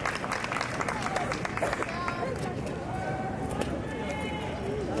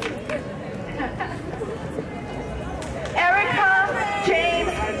 Erica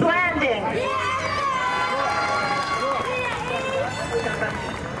James Blanding.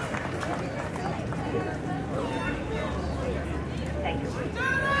 Thank you.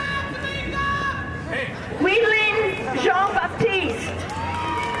 Wheeling Jean-Baptiste.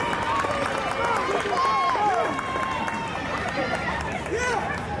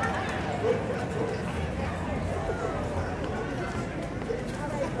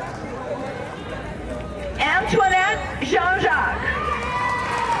 Antoinette Jean-Jacques.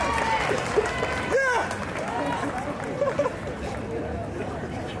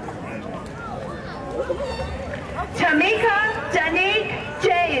 Tamika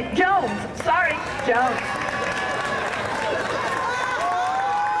Danique Jones. Sorry, Jones.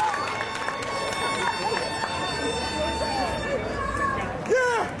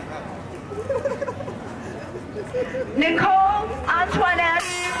 Nicole Antoinette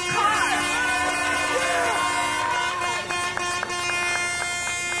Carr.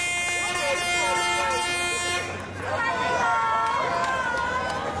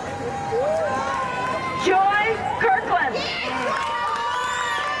 Joy Kirkland.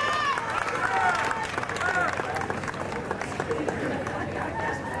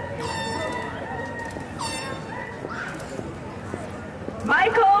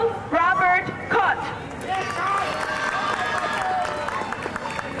 Michael Robert Cott.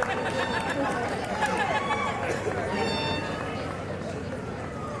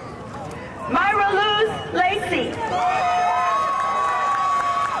 Myra Luz Lacey.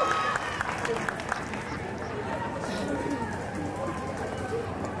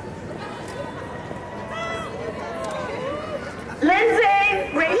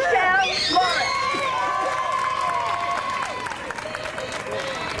 Lindsay Rachel Lawrence.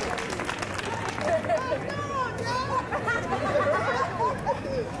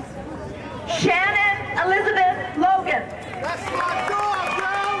 Shannon Elizabeth Logan. That's my dog,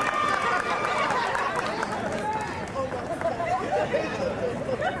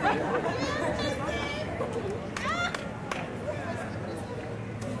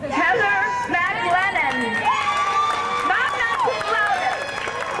 Heather McLennan. Magna cum laude.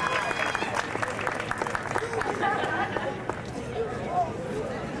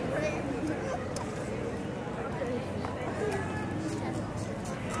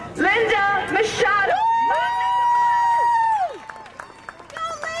 Linda Machado.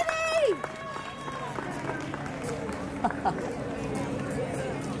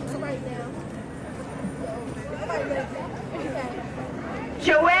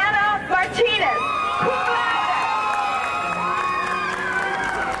 Joanna Martinez,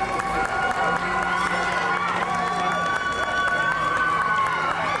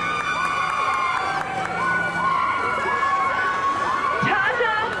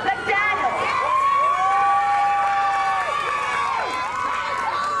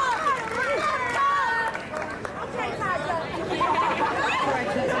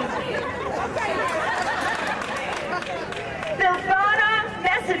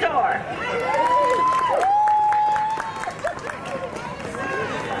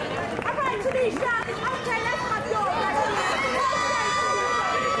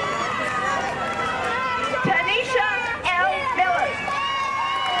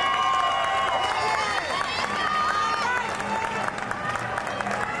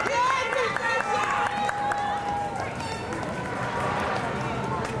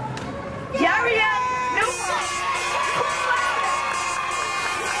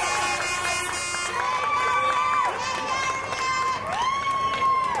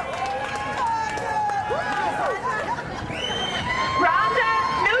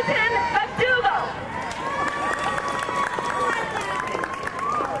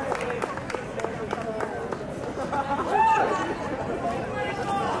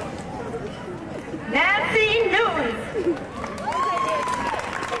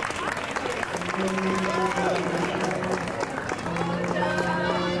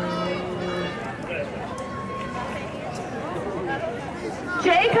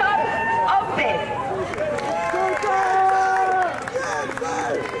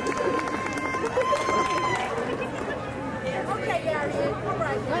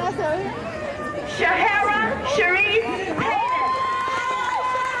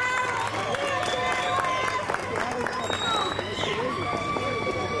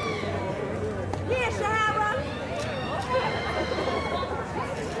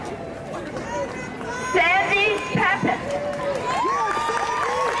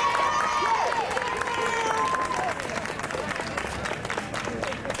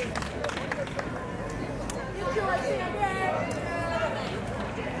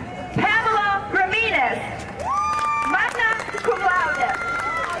 cum laude.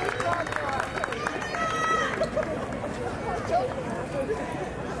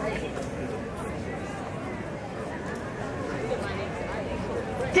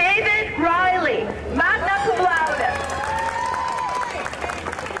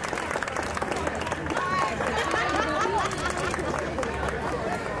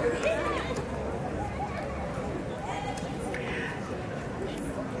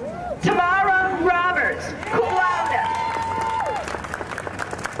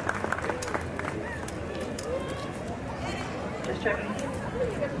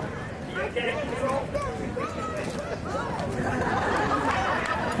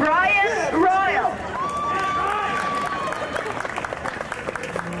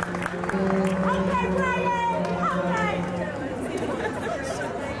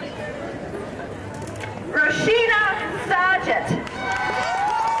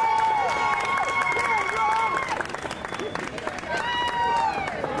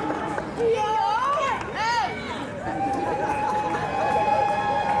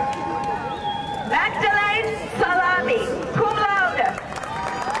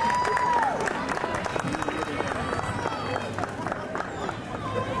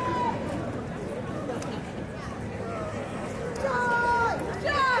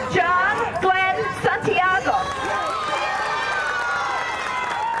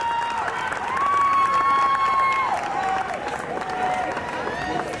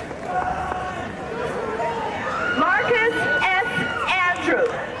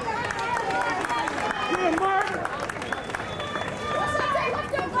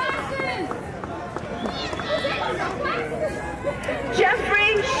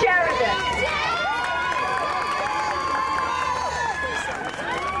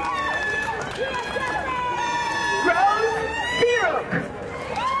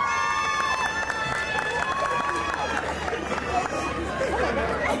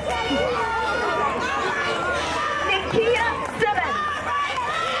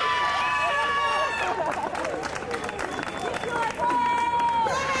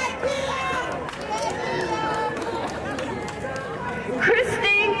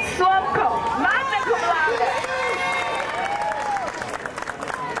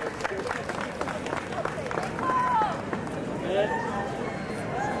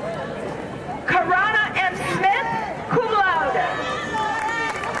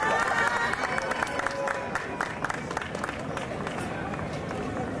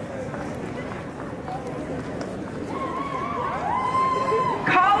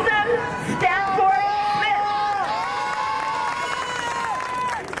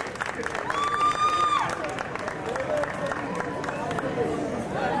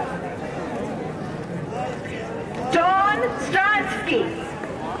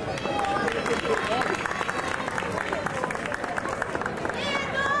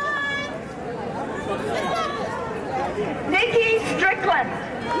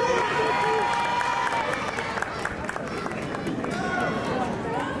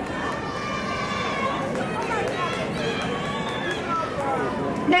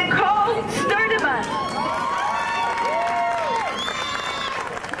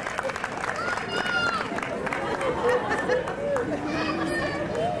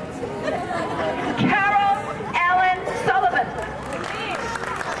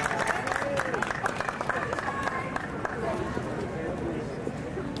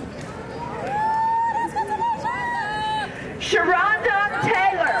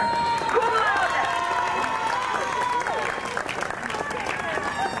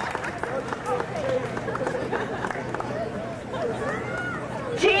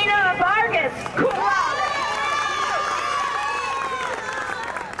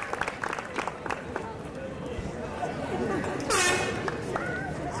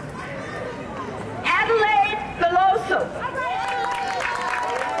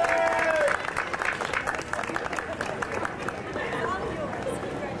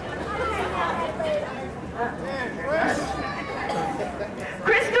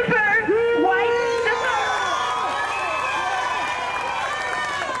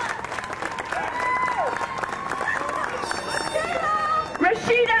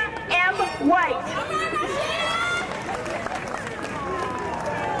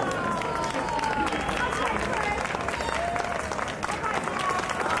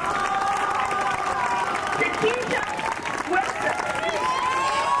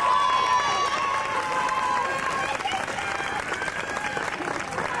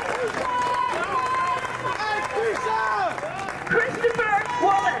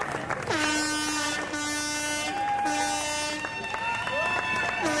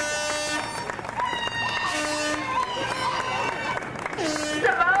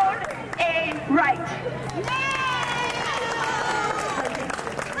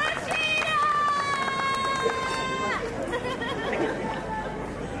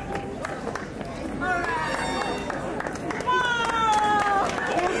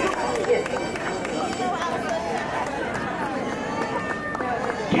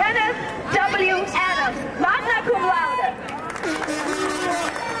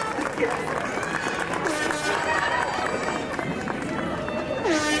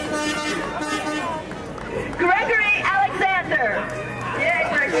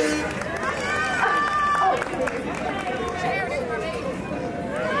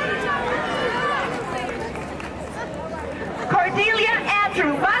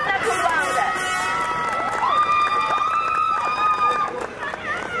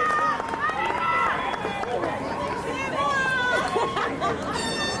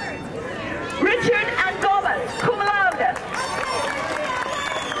 Richard and Gomez, cum laude.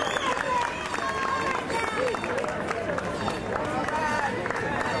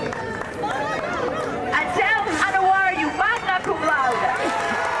 Adele Anawaru, magna cum laude.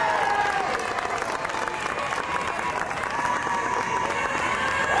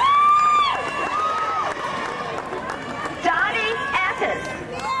 Donnie Attis.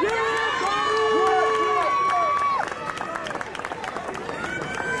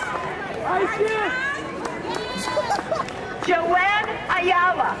 Joanne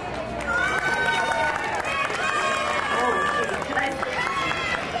Ayala.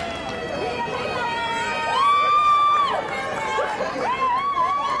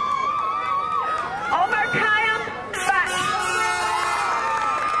 Omar Khayyam Bak.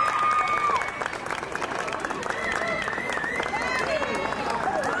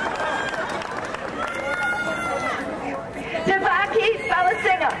 Devaki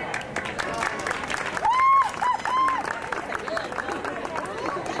Balasinga.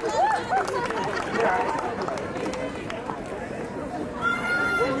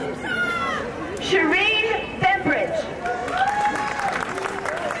 Shireen Bembridge.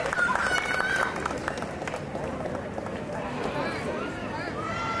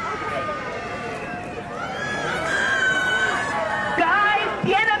 Guy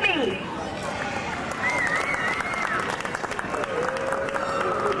Bienami.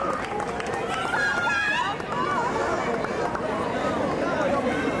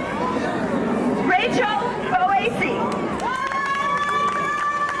 Rachel Boasi.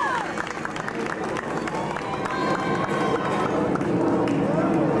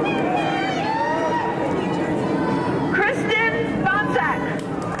 Kristen Bonsack.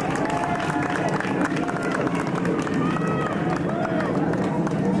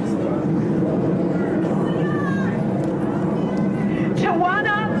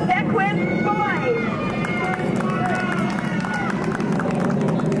 Tawana Beckwith Boyd.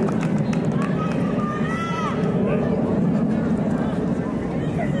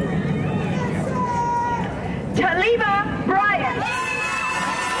 Taliba Bryant.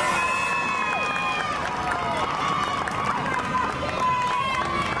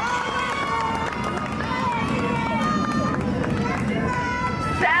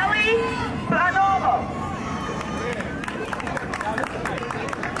 Sally Bonomo.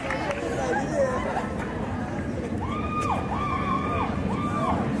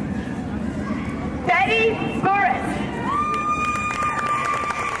 Betty Burris.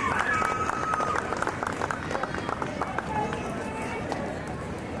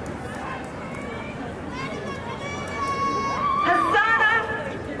 Hassana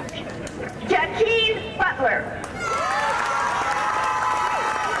Jakeen Butler.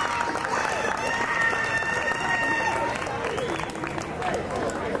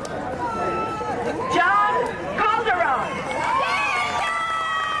 John Calderon.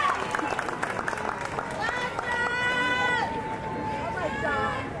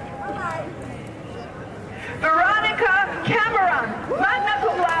 Veronica Cameron, magna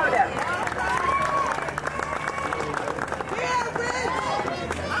cum laude.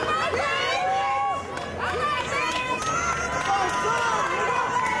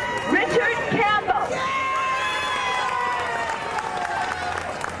 Richard Campbell.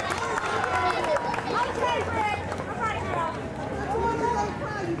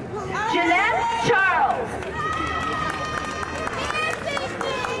 Jeanette Charles.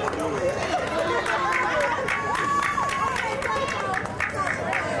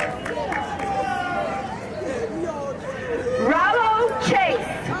 Rollo Chase.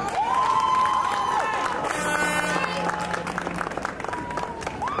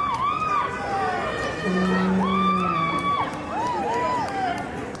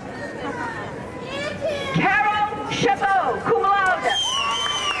 Carol Chabot, cum laude.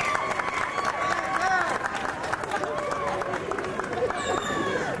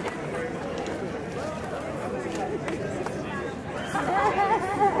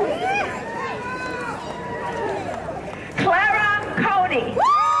 Clara Coney.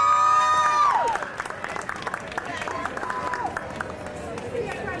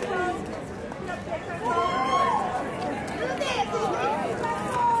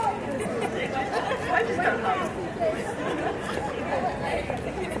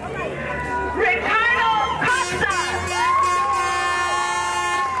 Ricardo Costa.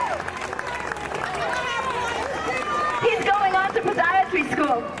 He's going on to podiatry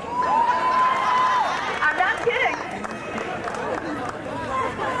school. I'm not kidding.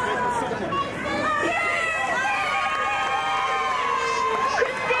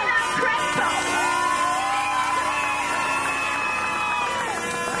 Christina Crespo.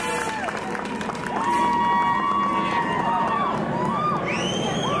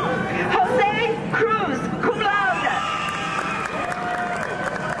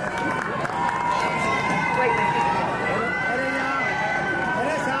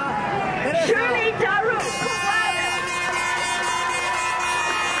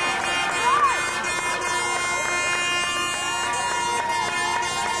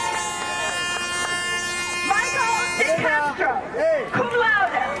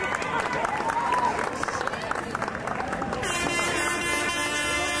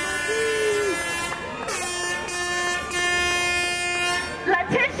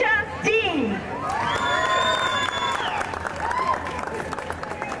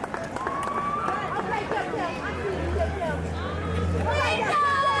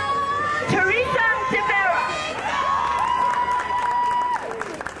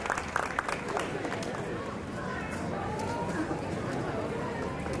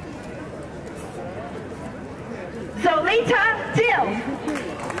 Alita Dill.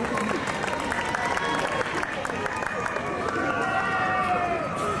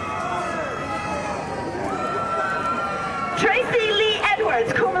 Tracy Lee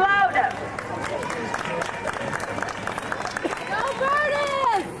Edwards, cum laude. Go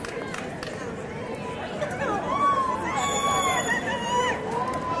Birdies!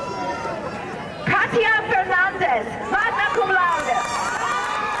 Katia Fernandez, magna cum laude.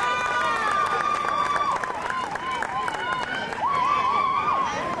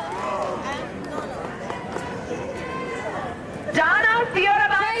 Donna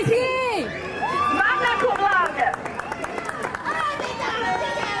Fioravanti, magna cum laude.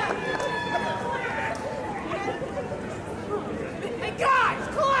 Hey guys,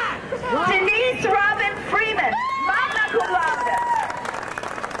 clap! Denise Robin Freeman, magna cum laude.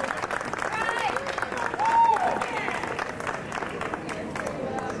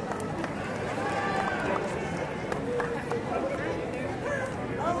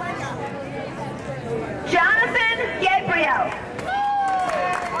 Jonathan Gabriel.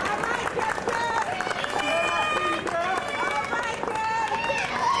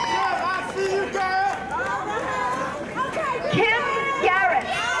 Kim Garrett.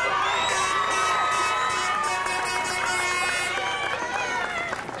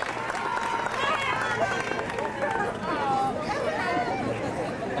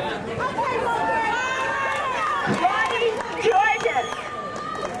 Claudie Georges.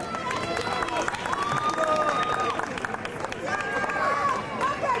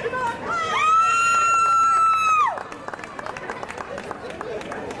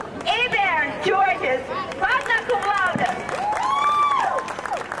 Eber Georges, magna cum laude.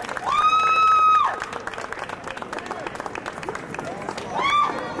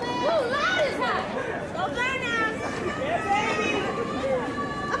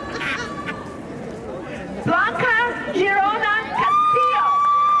 Blanca Girona Castillo.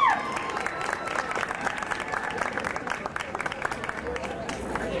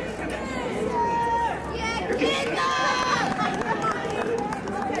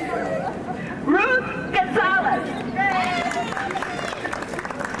 Ruth Gonzalez.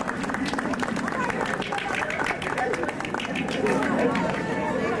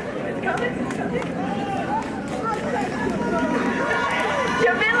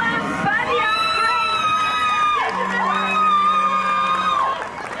 Jamila Badia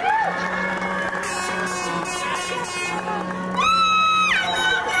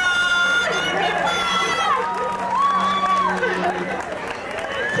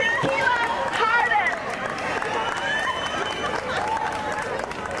Tequila Harden.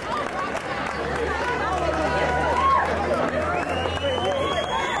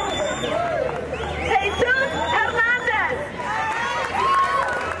 Jesus Hernandez.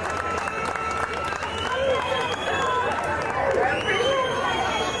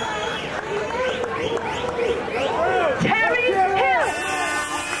 Terry Hill.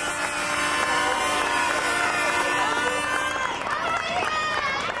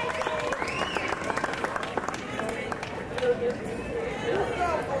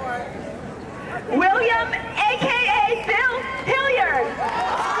 William, a.k.a. Bill Hilliard.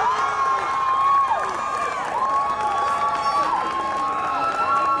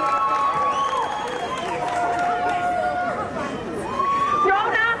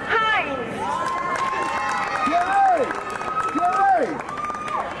 Rona Hines. Jerry! Jerry!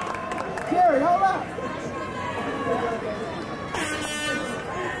 Jerry, hold up!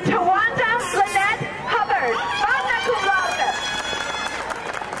 Tawanda Lynette Hubbard, magna cum laude.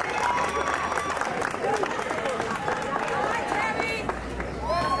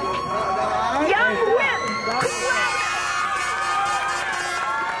 Young Wim, cum laude.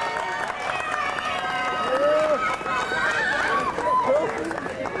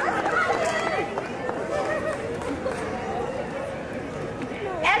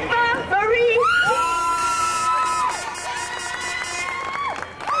 Edva Marie.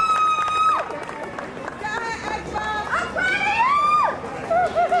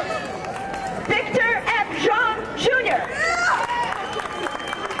 Victor M. Jean Jr.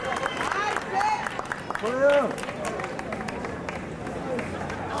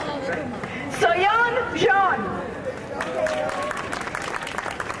 Soyeon Jean.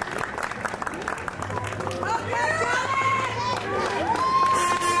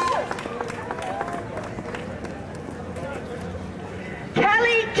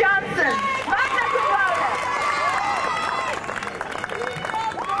 Kelly Johnson, magna cum laude.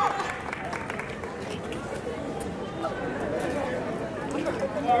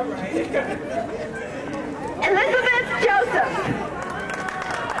 Elizabeth Joseph.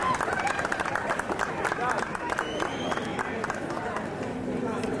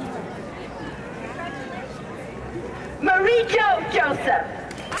 Joseph.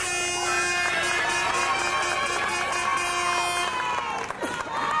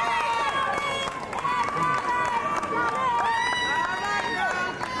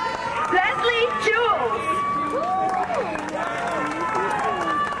 Leslie Jules.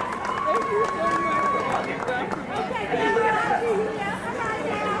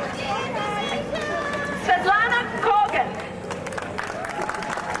 Svetlana Kogan.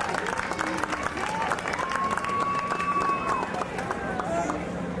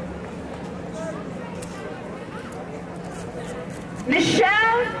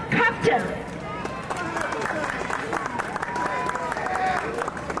 Michelle Cupton.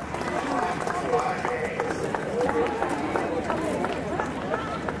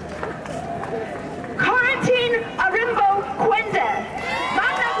 Quarantine Arimbo Quende.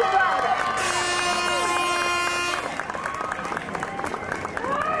 Magna cum laude.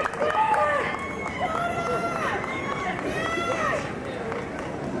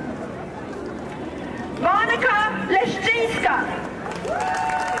 Monica Leszczyńska.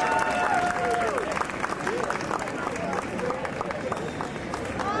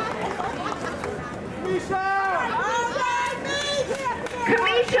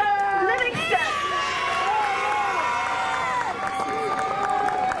 Kamisha Livingston.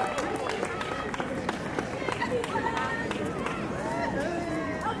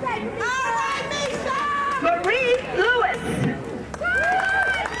 Marie Lewis.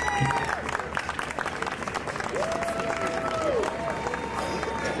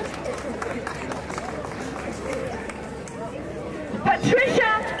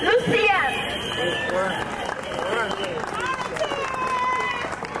 Patricia Lucien.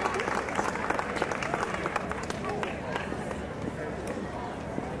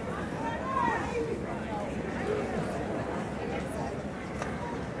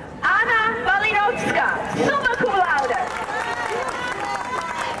 Anna Malinowska, summa cum laude.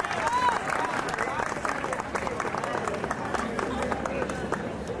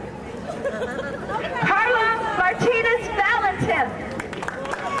 Carla Martinez Valentin.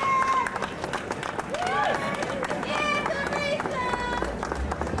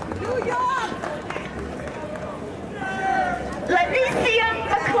 Leticia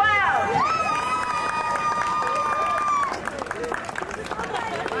McLeod.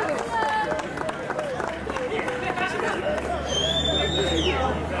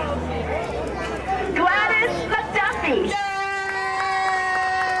 Gladys McDuffie.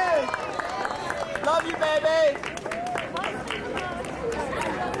 Love you, baby.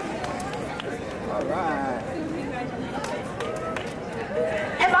 All right.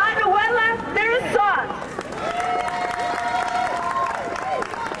 Emanuela Mirason.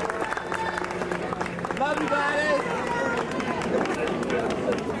 Love you, buddy.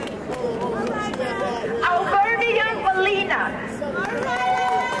 Albernia Molina.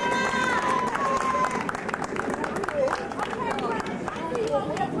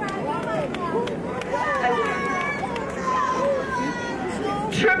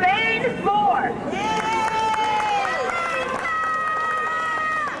 Tremaine Moore.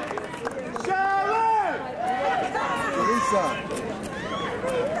 Teresa.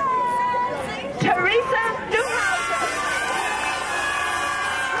 Teresa Newhouser.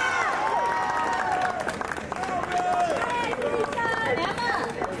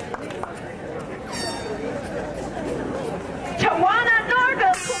 Tawana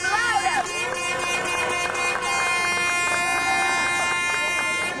Norville cum laude.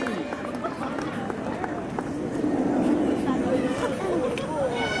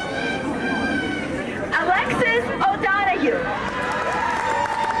 Alexis O'Donoghue.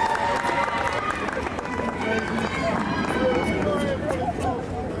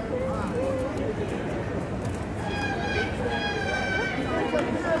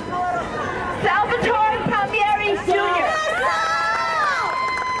 Salvatore Palmieri Jr.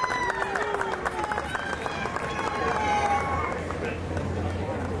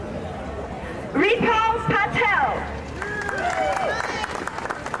 Ripal Patel.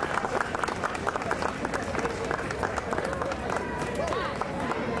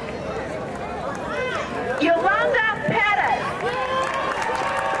 Yolanda Perez.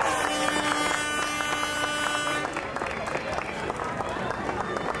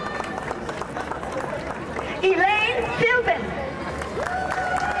 Elaine Philbin.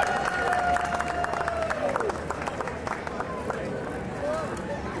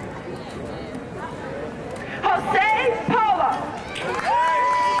 Jose Polo.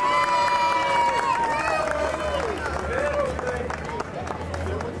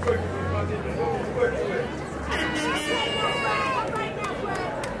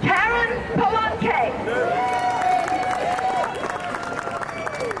 Karen Polanke.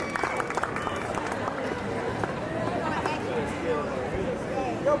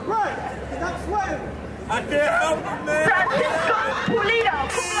 Right. Stop sweating. I can't help it, man. Francisco Pulido,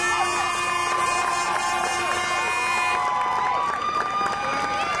 cum laude.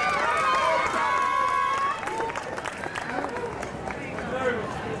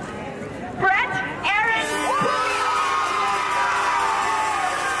 Brett Aaron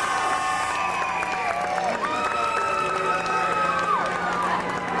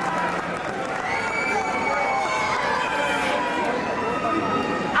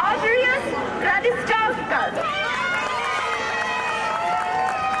Adrian Radiskauskas.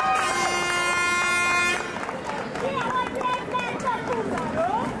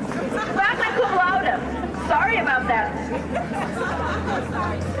 Magna cum laude. Sorry about that.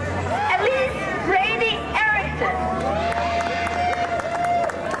 Elise Rainey Erickson.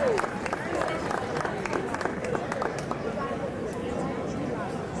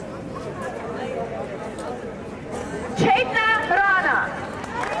 Chetna Rana.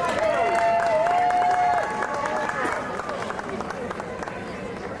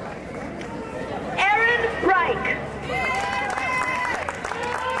 Aaron Reich.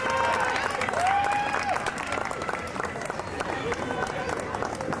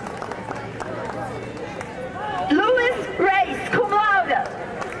 Louis Race, cum laude.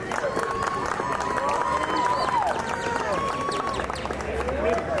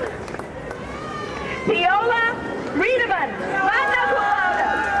 Viola Riedemann, magna cum laude.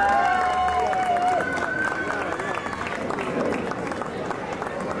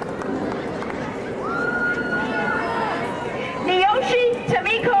 Niyoshi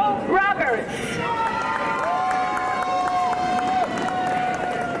Tamiko Roberts.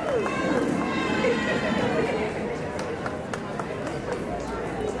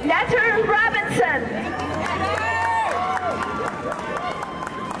 Natter Robinson.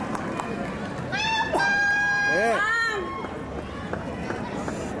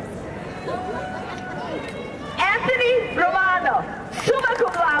 Anthony Romano, summa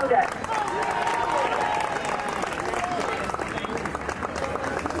cum laude.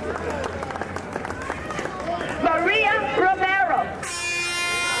 Maria Romero.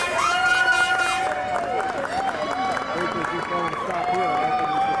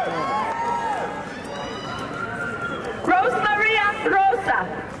 Rosemaria Rosa.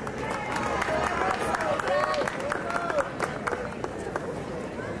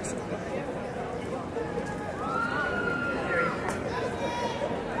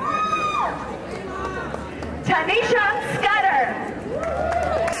 Tanisha Scudder.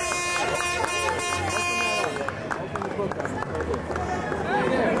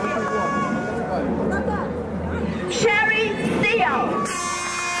 Sherry Seal.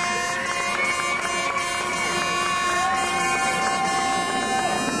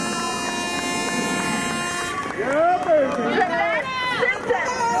 Lynette Simpson.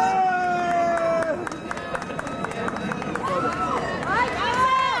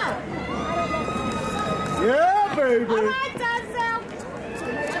 Yeah, baby.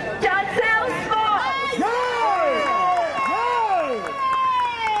 Joncel Small.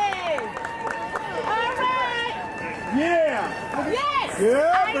 Yeah. Yes!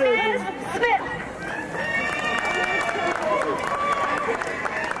 Yeah, baby. Inez Smith.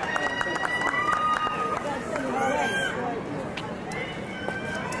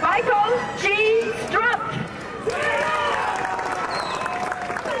 Michael G. Strupp.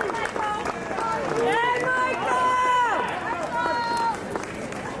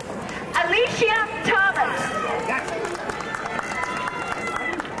 Alicia Thomas.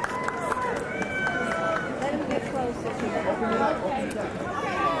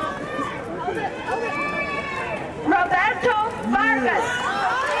 Roberto Vargas.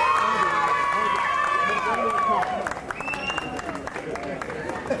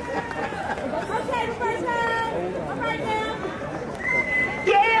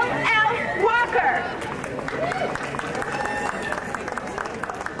 Gail L. Walker.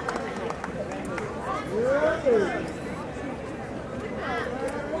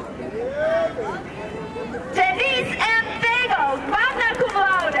 Denise M. Bagel, magna cum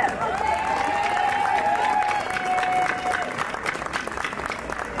laude.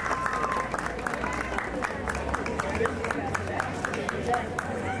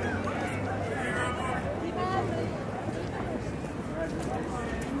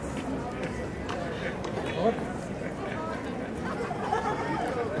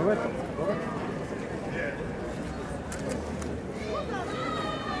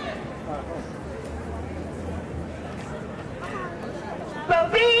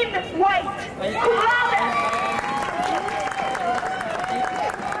 Bobine White, cum laude.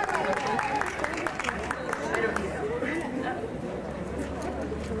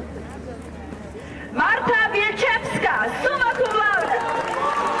 Marta Wilczewska, summa cum laude.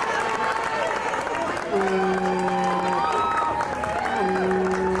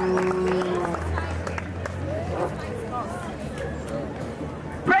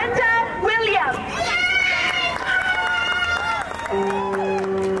 Brenda Williams.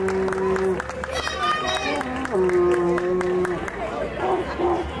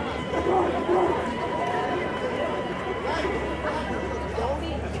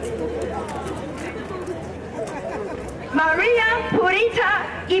 Maria Purita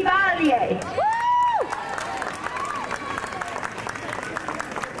Ibalie.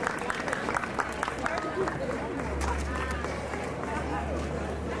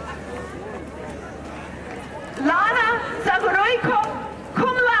 Lana Zagoruiko,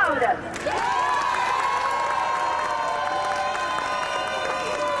 cum laude.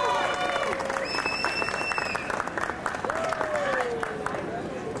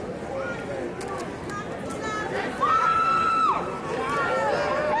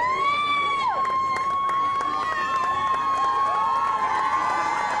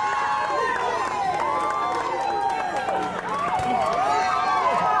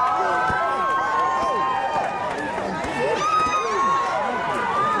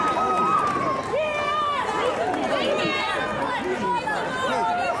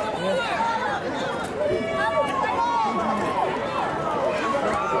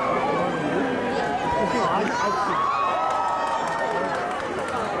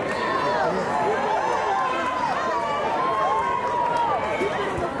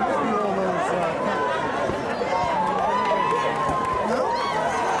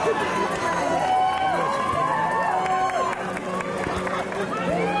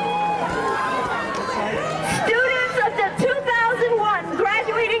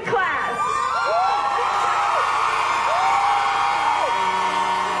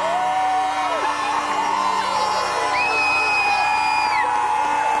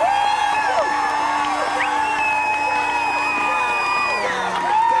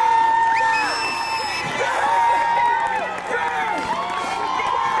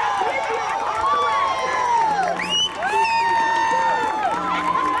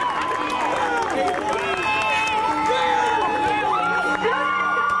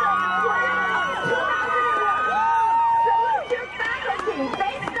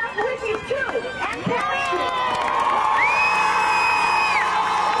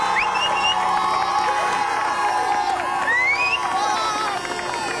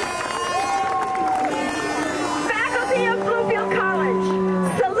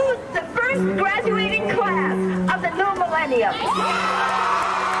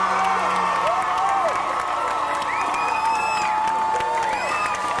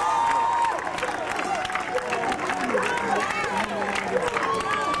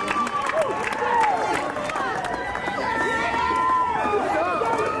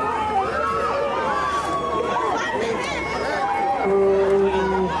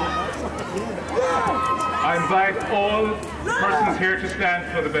 I invite all persons here to stand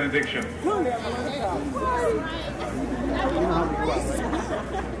for the benediction.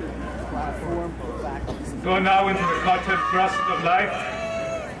 Go now into the cotton thrust of life.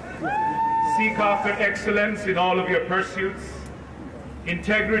 Seek after excellence in all of your pursuits,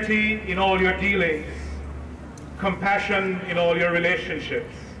 integrity in all your dealings, compassion in all your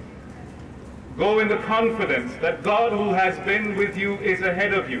relationships. Go in the confidence that God who has been with you is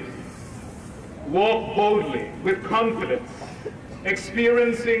ahead of you. Walk boldly, with confidence,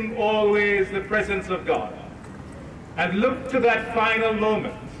 experiencing always the presence of God. And look to that final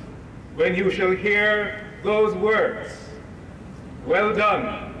moment when you shall hear those words, "Well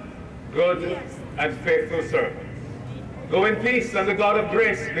done, good and faithful servant." Go in peace, and the God of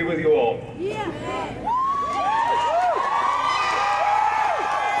grace be with you all.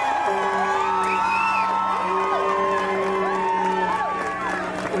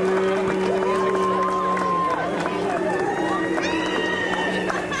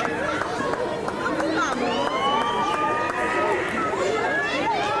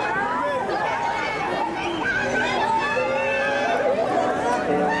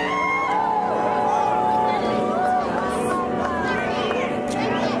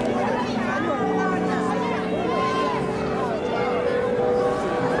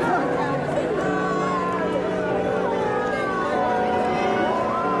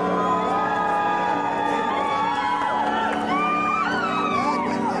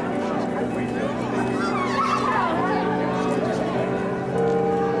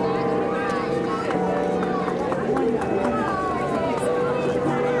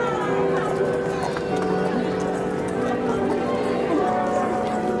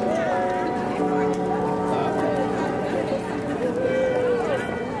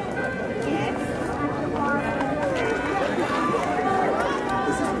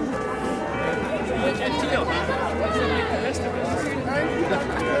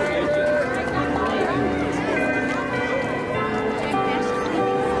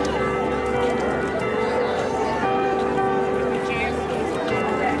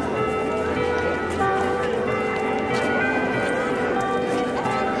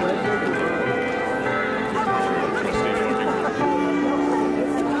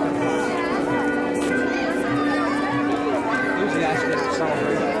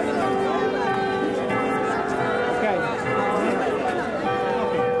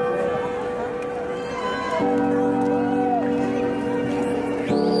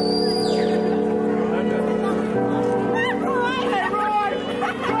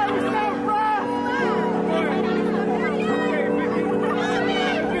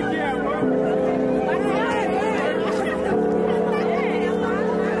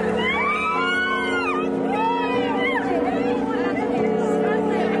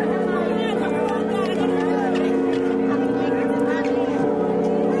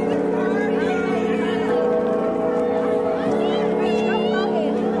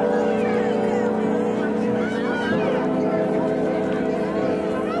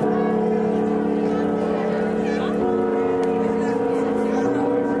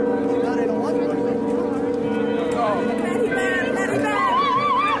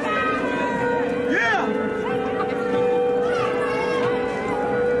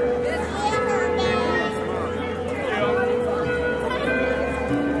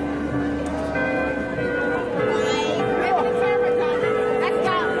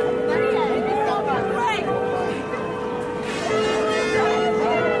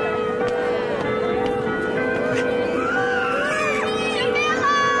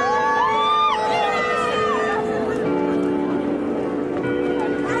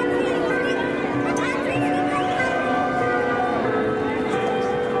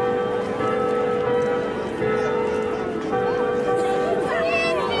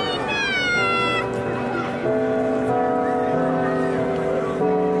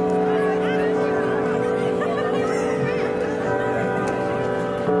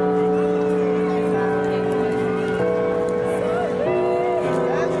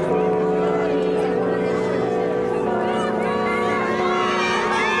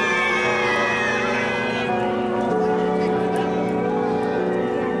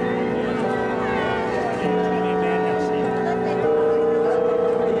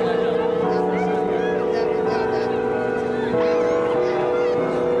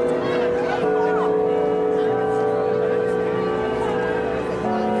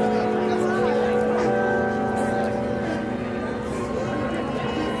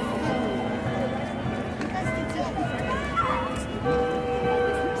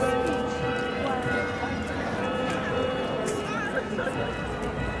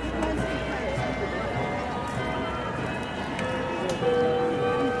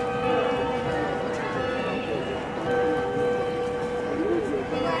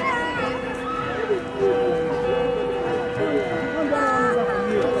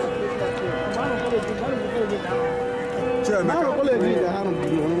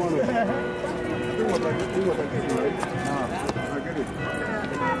 what I can do.